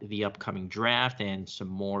about the upcoming draft and some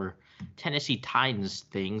more Tennessee Titans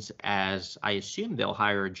things, as I assume they'll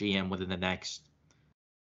hire a GM within the next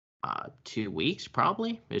 2 weeks,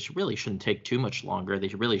 probably. It really shouldn't take too much longer. They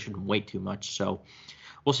really shouldn't wait too much. So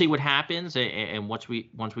we'll see what happens. And once we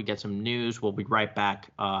get some news, we'll be right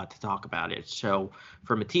back to talk about it. So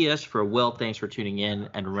for Matthias, for Will, thanks for tuning in.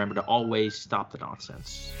 And remember to always stop the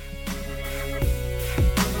nonsense.